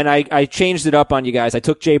here. And I changed it up on you guys. I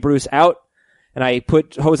took Jay Bruce out, and I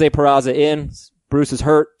put Jose Peraza in. Bruce is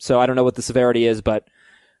hurt, so I don't know what the severity is, but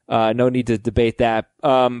no need to debate that.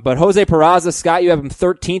 But Jose Peraza, Scott, you have him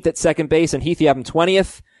 13th at second base, and Heath, you have him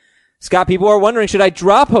 20th. Scott, people are wondering, should I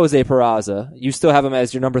drop Jose Peraza? You still have him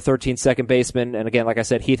as your number 13 second baseman, and again, like I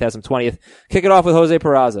said, Heath has him 20th. Kick it off with Jose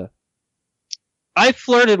Peraza. I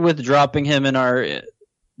flirted with dropping him in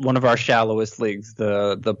one of our shallowest leagues,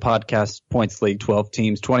 the podcast points league, 12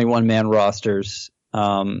 teams, 21-man rosters.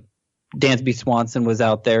 Dansby Swanson was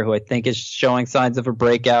out there, who I think is showing signs of a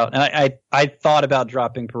breakout. And I thought about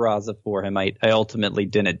dropping Peraza for him. I ultimately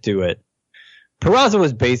didn't do it. Peraza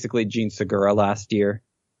was basically Gene Segura last year.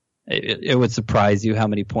 It would surprise you how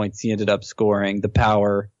many points he ended up scoring. The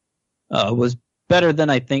power was better than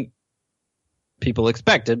I think people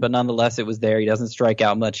expected, but nonetheless it was there. He doesn't strike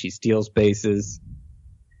out much. He steals bases.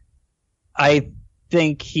 I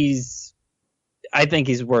think he's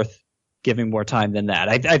worth giving more time than that.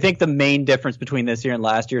 I think the main difference between this year and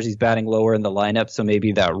last year is he's batting lower in the lineup, so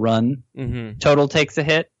maybe that run total takes a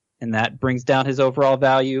hit, and that brings down his overall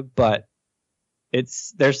value, but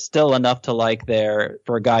there's still enough to like there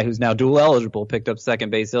for a guy who's now dual eligible, picked up second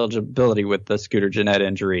base eligibility with the Scooter Gennett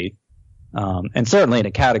injury. And certainly in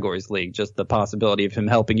a categories league, just the possibility of him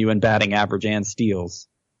helping you in batting average and steals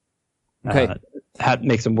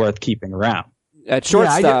makes him worth keeping around. At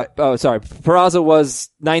shortstop, Peraza was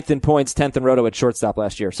 9th in points, 10th in roto at shortstop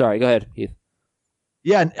last year. Sorry, go ahead, Heath.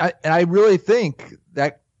 Yeah, and I really think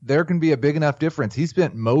that there can be a big enough difference. He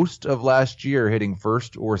spent most of last year hitting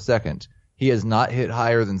first or second. He has not hit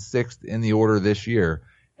higher than 6th in the order this year.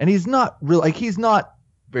 And he's not he's not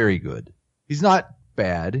very good. He's not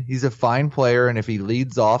bad. He's a fine player, and if he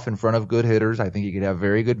leads off in front of good hitters, I think he could have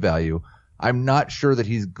very good value. I'm not sure that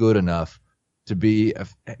he's good enough to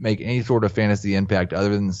make any sort of fantasy impact other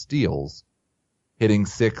than the steals, hitting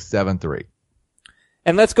 6-7-3.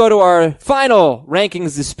 And let's go to our final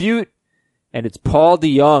rankings dispute, and it's Paul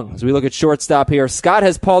DeJong. As we look at shortstop here, Scott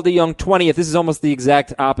has Paul DeJong 20th. This is almost the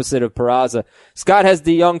exact opposite of Peraza. Scott has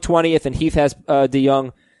DeJong 20th, and Heath has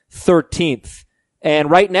DeJong 13th. And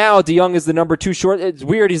right now, DeJong is the number 2 short. It's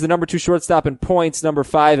weird. He's the number 2 shortstop in points, number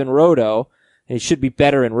 5 in roto. And he should be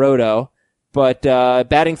better in roto. But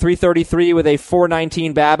batting .333 with a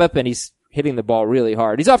 .419 BABIP, and he's hitting the ball really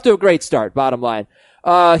hard. He's off to a great start, bottom line.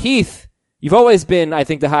 Heath, you've always been, I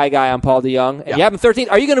think, the high guy on Paul DeJong. And you have him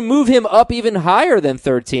 13th. Are you going to move him up even higher than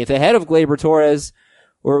 13th, ahead of Gleyber Torres?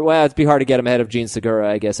 Or, well, it'd be hard to get him ahead of Gene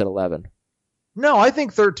Segura, I guess, at 11. No, I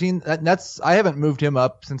think 13, I haven't moved him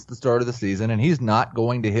up since the start of the season, and he's not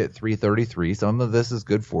going to hit .333. Some of this is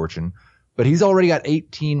good fortune. But he's already got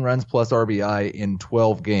 18 runs plus RBI in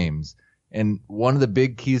 12 games. And one of the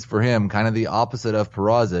big keys for him, kind of the opposite of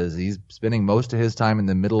Peraza, is he's spending most of his time in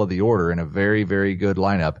the middle of the order in a very, very good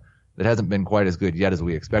lineup that hasn't been quite as good yet as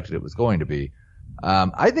we expected it was going to be.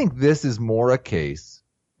 I think this is more a case,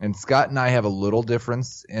 and Scott and I have a little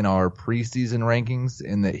difference in our preseason rankings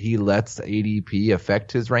in that he lets ADP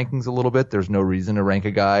affect his rankings a little bit. There's no reason to rank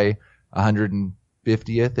a guy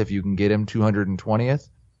 150th if you can get him 220th.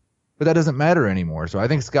 But that doesn't matter anymore, so I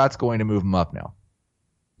think Scott's going to move him up now.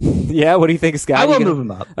 Yeah, what do you think, Scott? I will move him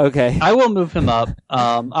up. Okay. I will move him up.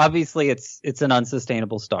 Obviously it's an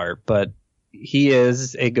unsustainable start, but he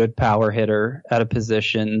is a good power hitter at a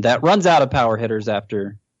position that runs out of power hitters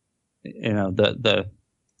after, the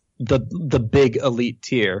big elite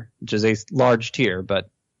tier, which is a large tier, but,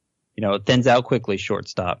 it thins out quickly,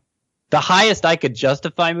 shortstop. The highest I could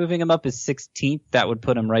justify moving him up is 16th. That would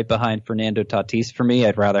put him right behind Fernando Tatis for me.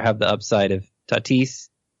 I'd rather have the upside of Tatis.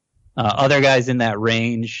 Other guys in that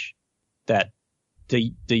range that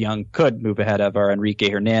DeJong could move ahead of are Enrique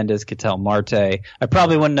Hernandez, Ketel Marte. I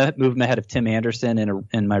probably wouldn't move him ahead of Tim Anderson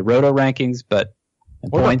in my roto rankings, but in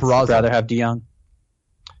points, I'd rather have DeJong.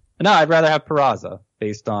 No, I'd rather have Peraza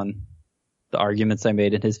based on the arguments I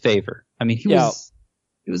made in his favor. I mean,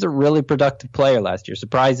 He was a really productive player last year,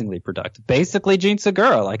 surprisingly productive. Basically, Gene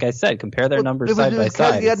Segura, like I said, compare their numbers side by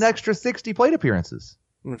side. He had an extra 60 plate appearances.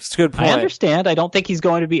 It's a good point. I understand. I don't think he's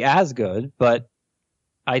going to be as good, but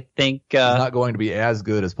I think he's not going to be as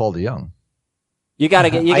good as Paul DeJong. I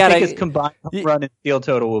think his combined run and steal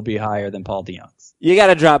total will be higher than Paul DeJong's. You got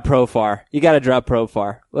to drop Profar.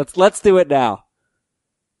 Let's do it now.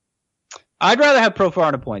 I'd rather have Profar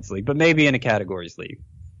in a points league, but maybe in a categories league.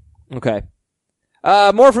 Okay.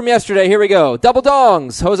 More from yesterday. Here we go. Double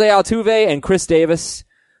dongs. Jose Altuve and Chris Davis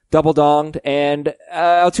double donged, and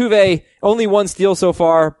Altuve only one steal so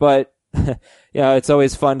far, but it's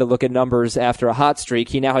always fun to look at numbers after a hot streak.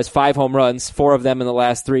 He now has 5 home runs, 4 of them in the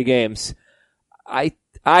last 3 games.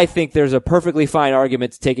 I think there's a perfectly fine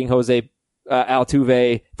argument to taking Jose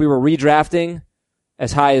Altuve if we were redrafting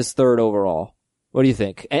as high as 3rd overall. What do you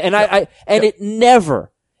think? It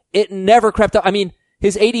never crept up. I mean,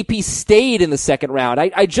 his ADP stayed in the 2nd round.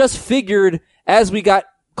 I just figured as we got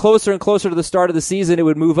closer and closer to the start of the season, it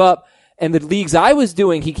would move up. And the leagues I was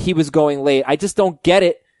doing, he was going late. I just don't get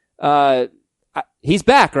it. He's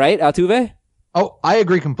back, right, Altuve? Oh, I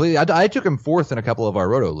agree completely. I took him 4th in a couple of our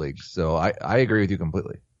Roto leagues, so I agree with you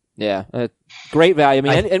completely. Yeah, great value. I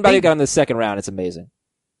mean, anybody who got in the 2nd round, it's amazing.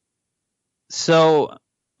 So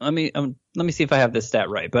let me see if I have this stat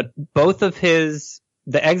right. But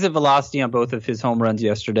the exit velocity on both of his home runs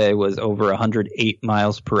yesterday was over 108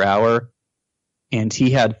 miles per hour, and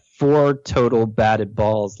he had 4 total batted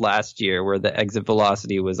balls last year where the exit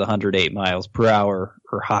velocity was 108 miles per hour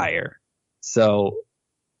or higher. So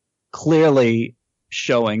clearly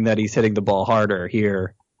showing that he's hitting the ball harder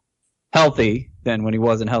here, healthy, than when he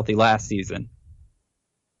wasn't healthy last season.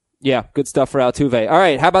 Yeah, good stuff for Altuve. All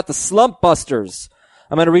right, how about the slump busters?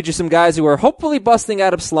 I'm going to read you some guys who are hopefully busting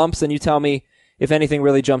out of slumps, and you tell me if anything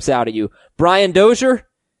really jumps out at you. Brian Dozier,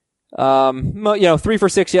 3 for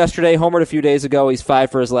 6 yesterday, homered a few days ago. He's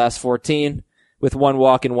 5 for his last 14 with 1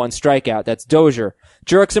 walk and 1 strikeout. That's Dozier.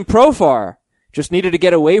 Jurickson Profar just needed to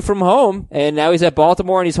get away from home, and now he's at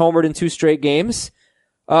Baltimore and he's homered in 2 straight games.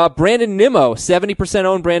 Brandon Nimmo, 70%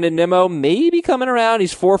 owned Brandon Nimmo, maybe coming around.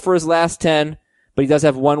 He's 4 for his last 10, but he does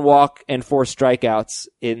have 1 walk and 4 strikeouts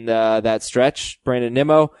in that stretch. Brandon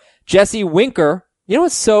Nimmo. Jesse Winker. You know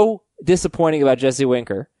what's so disappointing about Jesse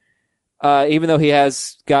Winker? Even though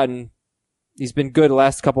he's been good the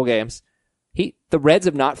last couple games, the Reds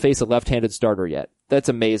have not faced a left-handed starter yet. That's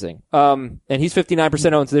amazing. And he's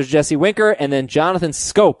 59% owned. So there's Jesse Winker and then Jonathan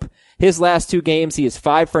Scope. His last 2 games, he is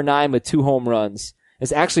 5 for 9 with 2 home runs.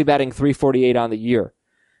 Is actually batting .348 on the year.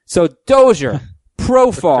 So Dozier,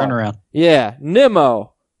 Profar, turnaround. Yeah,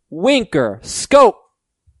 Nimmo, Winker, Scope,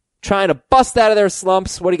 trying to bust out of their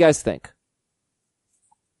slumps. What do you guys think?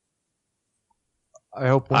 I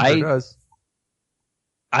hope Winker does.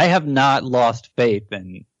 I have not lost faith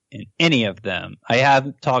in any of them. I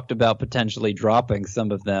have talked about potentially dropping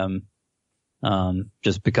some of them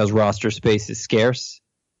just because roster space is scarce.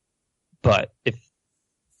 But if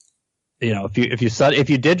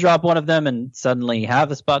you did drop one of them and suddenly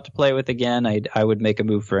have a spot to play with again, I would make a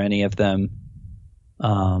move for any of them.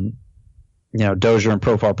 Dozier and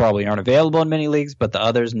Profar probably aren't available in many leagues, but the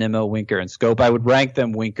others, Nimmo, Winker, and Scope, I would rank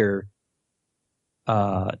them Winker,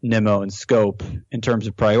 Nimmo, and Scope in terms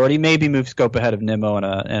of priority. Maybe move Scope ahead of Nimmo in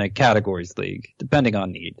a categories league, depending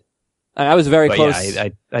on need. I was very close. Yeah,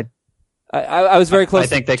 I was very close. I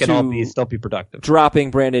think they can all still be productive.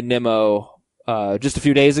 Dropping Brandon Nimmo just a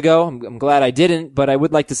few days ago. I'm glad I didn't, but I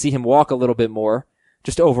would like to see him walk a little bit more,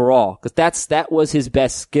 just overall, because that was his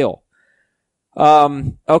best skill.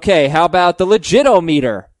 Okay, how about the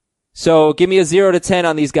Legit-O-meter? So give me a 0 to 10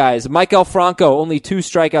 on these guys. Maikel Franco, only 2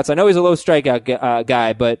 strikeouts. I know he's a low strikeout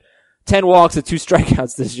guy, but 10 walks and 2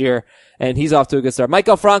 strikeouts this year, and he's off to a good start.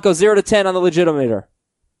 Maikel Franco, 0 to 10 on the Legit-O-meter.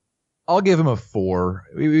 I'll give him a 4.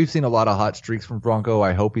 We've seen a lot of hot streaks from Franco.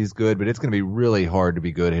 I hope he's good, but it's going to be really hard to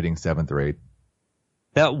be good hitting 7th or 8th.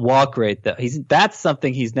 That walk rate, that's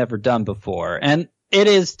something he's never done before. And it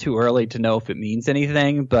is too early to know if it means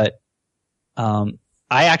anything, but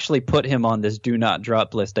I actually put him on this do not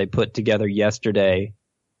drop list I put together yesterday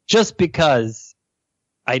just because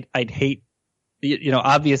I'd hate,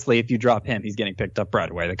 obviously if you drop him, he's getting picked up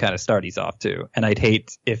right away, the kind of start he's off to. And I'd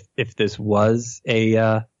hate if this was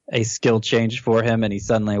a skill change for him and he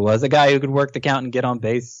suddenly was a guy who could work the count and get on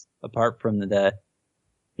base apart from the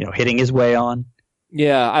hitting his way on.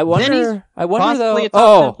 Yeah, I wonder though. A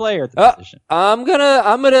top 10 player at the position. I'm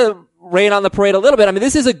gonna rain on the parade a little bit. I mean,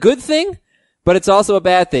 this is a good thing, but it's also a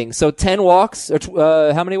bad thing. So 10 walks,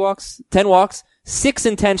 or how many walks? 10 walks, 6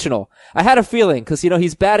 intentional. I had a feeling because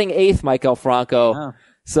he's batting 8th, Maikel Franco. Oh.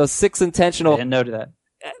 So 6 intentional. I didn't know that.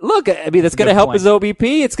 look, I mean, that's going to help his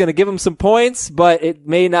OBP. It's going to give him some points, but it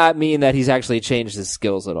may not mean that he's actually changed his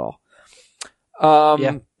skills at all. Yeah,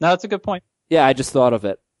 no, that's a good point. Yeah, I just thought of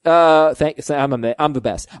it. Thanks. I'm the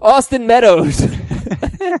best. Austin Meadows.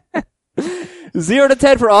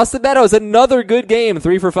 0-10 for Austin Meadows. Another good game.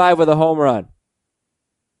 3 for 5 with a home run.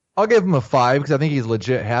 I'll give him a 5 because I think he's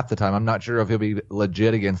legit half the time. I'm not sure if he'll be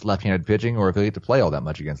legit against left-handed pitching or if he'll get to play all that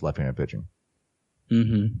much against left-handed pitching.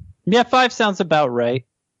 Mm-hmm. Yeah, 5 sounds about right.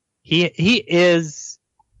 He is,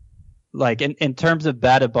 like, in terms of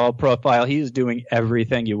batted ball profile, he is doing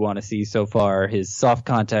everything you want to see so far. His soft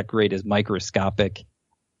contact rate is microscopic.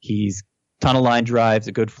 He's ton of line drives,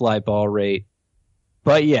 a good fly ball rate.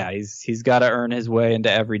 But yeah, he's got to earn his way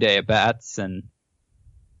into everyday at bats, and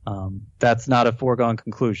that's not a foregone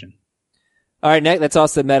conclusion. All right, that's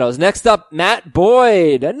Austin Meadows. Next up, Matt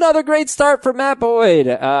Boyd. Another great start for Matt Boyd.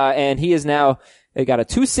 And he is now, they got a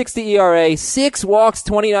 2.60 ERA, 6 walks,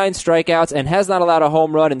 29 strikeouts, and has not allowed a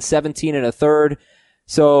home run in 17 1/3.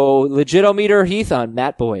 So, legitometer, Heath, on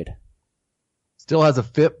Matt Boyd. Still has a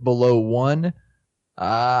FIP below 1.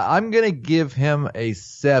 I'm going to give him a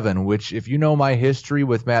 7, which if you know my history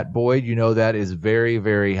with Matt Boyd, you know that is very,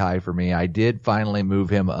 very high for me. I did finally move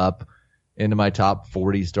him up into my top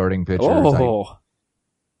 40 starting pitchers. Oh.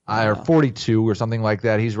 Or 42 or something like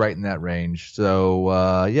that. He's right in that range.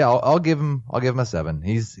 So, yeah, I'll give him a 7.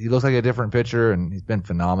 He looks like a different pitcher and he's been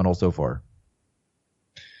phenomenal so far.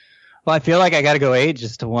 Well, I feel like I got to go 8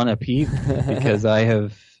 just to one up Heath because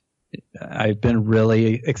I've been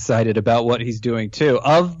really excited about what he's doing too.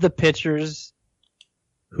 Of the pitchers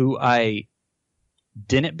who I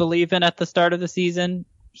didn't believe in at the start of the season,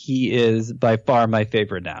 he is by far my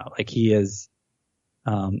favorite now. Like he has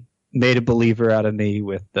made a believer out of me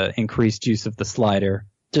with the increased use of the slider,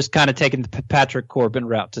 just kind of taking the Patrick Corbin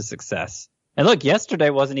route to success. And look, yesterday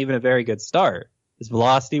wasn't even a very good start. His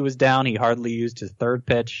velocity was down. He hardly used his third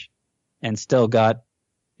pitch and still had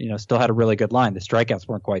a really good line. The strikeouts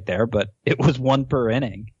weren't quite there, but it was 1 per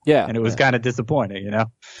inning. Yeah. And it was kind of disappointing,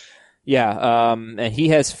 Yeah. And he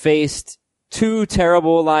has faced 2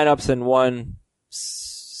 terrible lineups and 1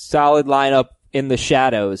 solid lineup in the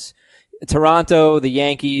shadows. Toronto, the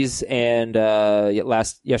Yankees, and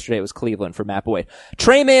yesterday it was Cleveland for Matt Boyd.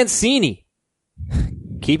 Trey Mancini.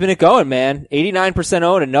 Keeping it going, man. 89%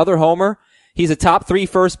 owned, another homer. He's a top 3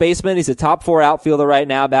 first baseman. He's a top 4 outfielder right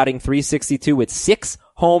now, batting .362 with 6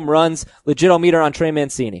 home runs. Legitometer on Trey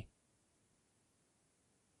Mancini.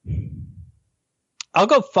 I'll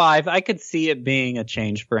go 5. I could see it being a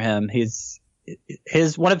change for him.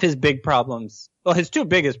 One of his big problems, well, his 2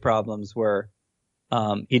 biggest problems were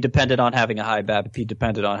he depended on having a high BABIP. He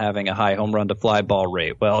depended on having a high home run to fly ball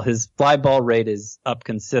rate. Well, his fly ball rate is up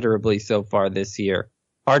considerably so far this year.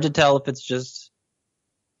 Hard to tell if it's just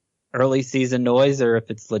early season noise or if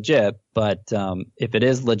it's legit, but if it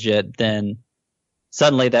is legit, then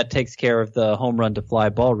suddenly that takes care of the home run to fly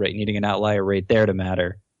ball rate, needing an outlier rate there to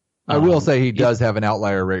matter. I will say he does have an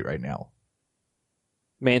outlier rate right now.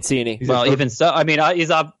 Mancini. Well, even so, I mean,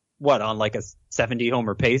 he's up, on like a 70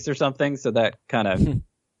 homer pace or something, so that kind of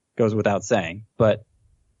goes without saying. But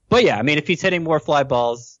yeah, I mean, if he's hitting more fly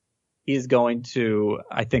balls, he's going to,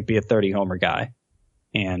 I think, be a 30 homer guy.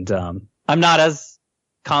 And I'm not as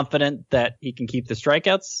confident that he can keep the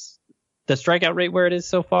strikeout rate where it is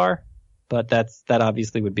so far, but that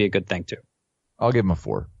obviously would be a good thing too. I'll give him a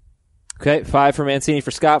 4. Okay, 5 for Mancini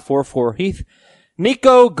for Scott, 4 for Heath.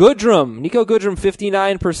 Niko Goodrum.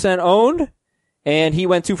 59% owned, and he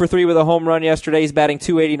went 2 for 3 with a home run yesterday. He's batting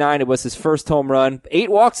 .289. It was his first home run.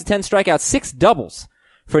 8 walks, 10 strikeouts, 6 doubles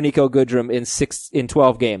for Niko Goodrum in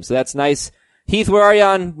 12 games. So that's nice. Heath, where are you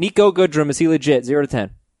on Niko Goodrum? Is he legit?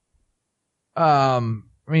 0-10. I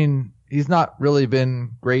mean, he's not really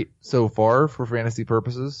been great so far for fantasy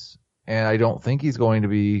purposes, and I don't think he's going to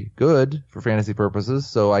be good for fantasy purposes,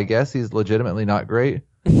 so I guess he's legitimately not great.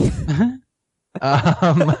 I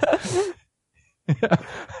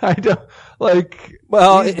don't,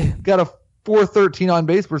 he's got a .413 on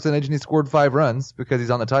base percentage and he scored 5 runs because he's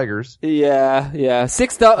on the Tigers. Yeah.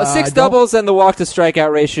 6 doubles and the walk to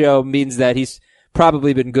strikeout ratio means that he's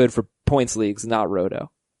probably been good for points leagues, not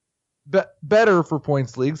roto. Better for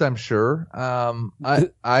points leagues, I'm sure. I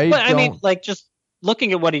mean, like, just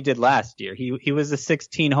looking at what he did last year, he was a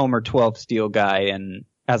 16 homer, 12 steal guy and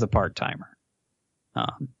as a part-timer.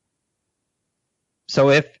 So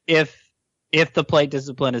if the plate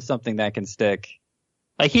discipline is something that can stick,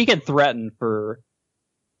 like he can threaten for,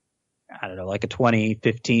 I don't know, like a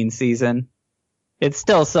 2015 season. It's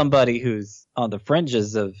still somebody who's on the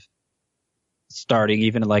fringes of starting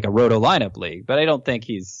even in like a roto lineup league, but I don't think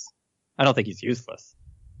he's useless.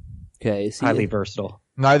 Okay. Highly versatile.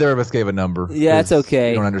 Neither of us gave a number. Yeah, it's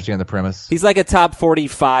okay. You don't understand the premise. He's like a top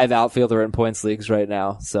 45 outfielder in points leagues right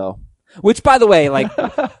now. So, which by the way, like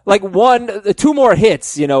 2 more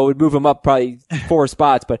hits, would move him up probably 4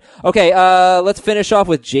 spots. But okay, let's finish off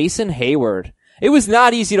with Jason Hayward. It was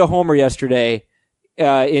not easy to homer yesterday,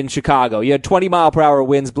 in Chicago. You had 20-mile-per-hour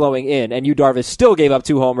winds blowing in, and Yu Darvish still gave up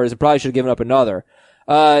 2 homers and probably should have given up another.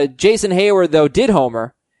 Jason Hayward, though, did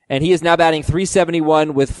homer, and he is now batting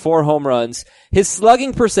 .371 with 4 home runs. His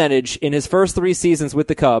slugging percentage in his first 3 seasons with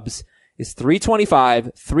the Cubs is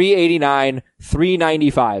 .325, .389,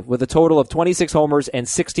 .395, with a total of 26 homers and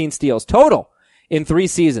 16 steals total in 3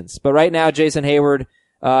 seasons. But right now, Jason Hayward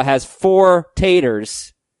has 4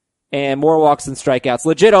 taters and more walks than strikeouts.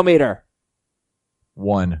 Legit-o-meter.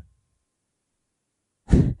 1.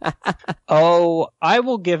 I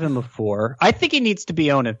will give him a 4. I think he needs to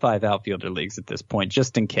be owned in 5 outfielder leagues at this point,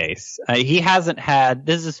 just in case. He hasn't had,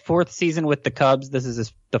 this is his 4th season with the Cubs. This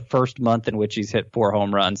is the first month in which he's hit 4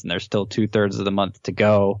 home runs, and there's still 2/3 of the month to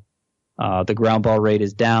go. The ground ball rate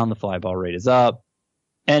is down, the fly ball rate is up.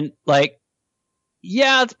 And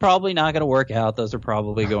it's probably not going to work out. Those are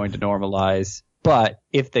probably going to normalize. But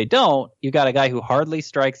if they don't, you got a guy who hardly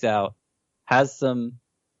strikes out, has a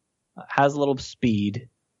little speed,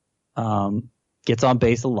 gets on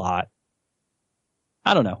base a lot.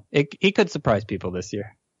 I don't know. He could surprise people this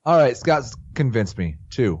year. All right, Scott's convinced me.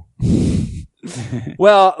 2.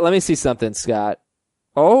 Well, let me see something, Scott.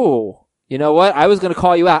 Oh, you know what? I was going to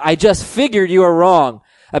call you out. I just figured you were wrong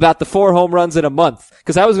about the 4 home runs in a month,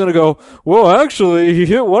 because I was going to go, well, actually, he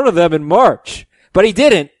hit one of them in March. But he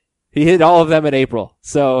didn't. He hit all of them in April.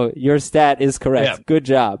 So your stat is correct. Yeah. Good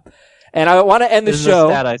job. And I want to end the show. This is a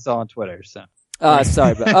stat I saw on Twitter. So.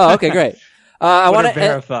 Sorry. Okay, great. I want to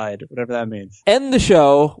verified, whatever that means. End the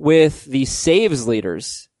show with the saves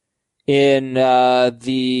leaders in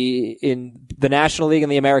the National League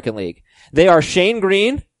and the American League. They are Shane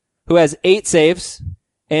Green, who has 8 saves,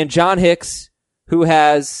 and John Hicks, who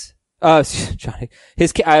has I was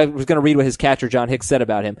going to read what his catcher John Hicks said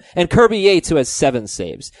about him, and Kirby Yates, who has 7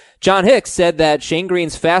 saves. John Hicks said that Shane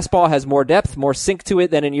Green's fastball has more depth, more sink to it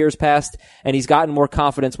than in years past, and he's gotten more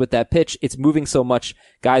confidence with that pitch. It's moving so much,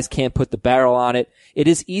 guys can't put the barrel on it. It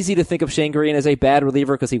is easy to think of Shane Green as a bad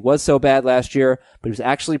reliever because he was so bad last year, but he was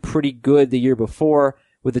actually pretty good the year before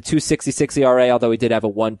with a 2.66 ERA, although he did have a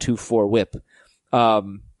 1.24 whip.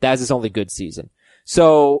 That's his only good season.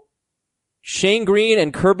 So Shane Green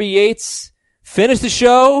and Kirby Yates finish the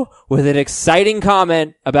show with an exciting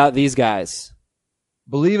comment about these guys.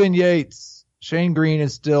 Believe in Yates. Shane Green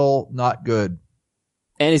is still not good.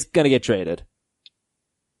 And he's going to get traded.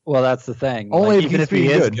 Well, that's the thing. Only even if he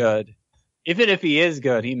is good. Even if he is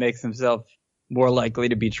good, he makes himself more likely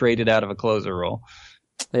to be traded out of a closer role.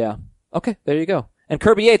 Yeah. Okay, there you go. And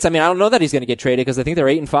Kirby Yates, I don't know that he's going to get traded because I think they're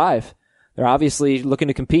 8-5. They're obviously looking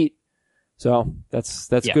to compete. So that's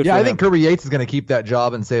good for him. I think Kirby Yates is going to keep that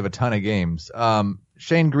job and save a ton of games.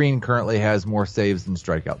 Shane Green currently has more saves than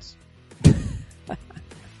strikeouts.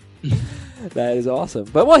 That is awesome.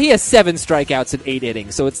 But, he has 7 strikeouts in 8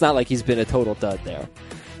 innings, so it's not like he's been a total dud there.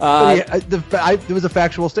 It was a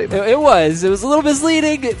factual statement. It was a little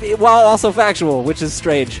misleading while also factual, which is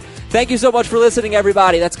strange. Thank you so much for listening,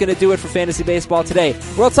 everybody. That's going to do it for Fantasy Baseball today.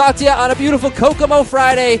 We'll talk to you on a beautiful Kokomo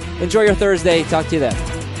Friday. Enjoy your Thursday. Talk to you then.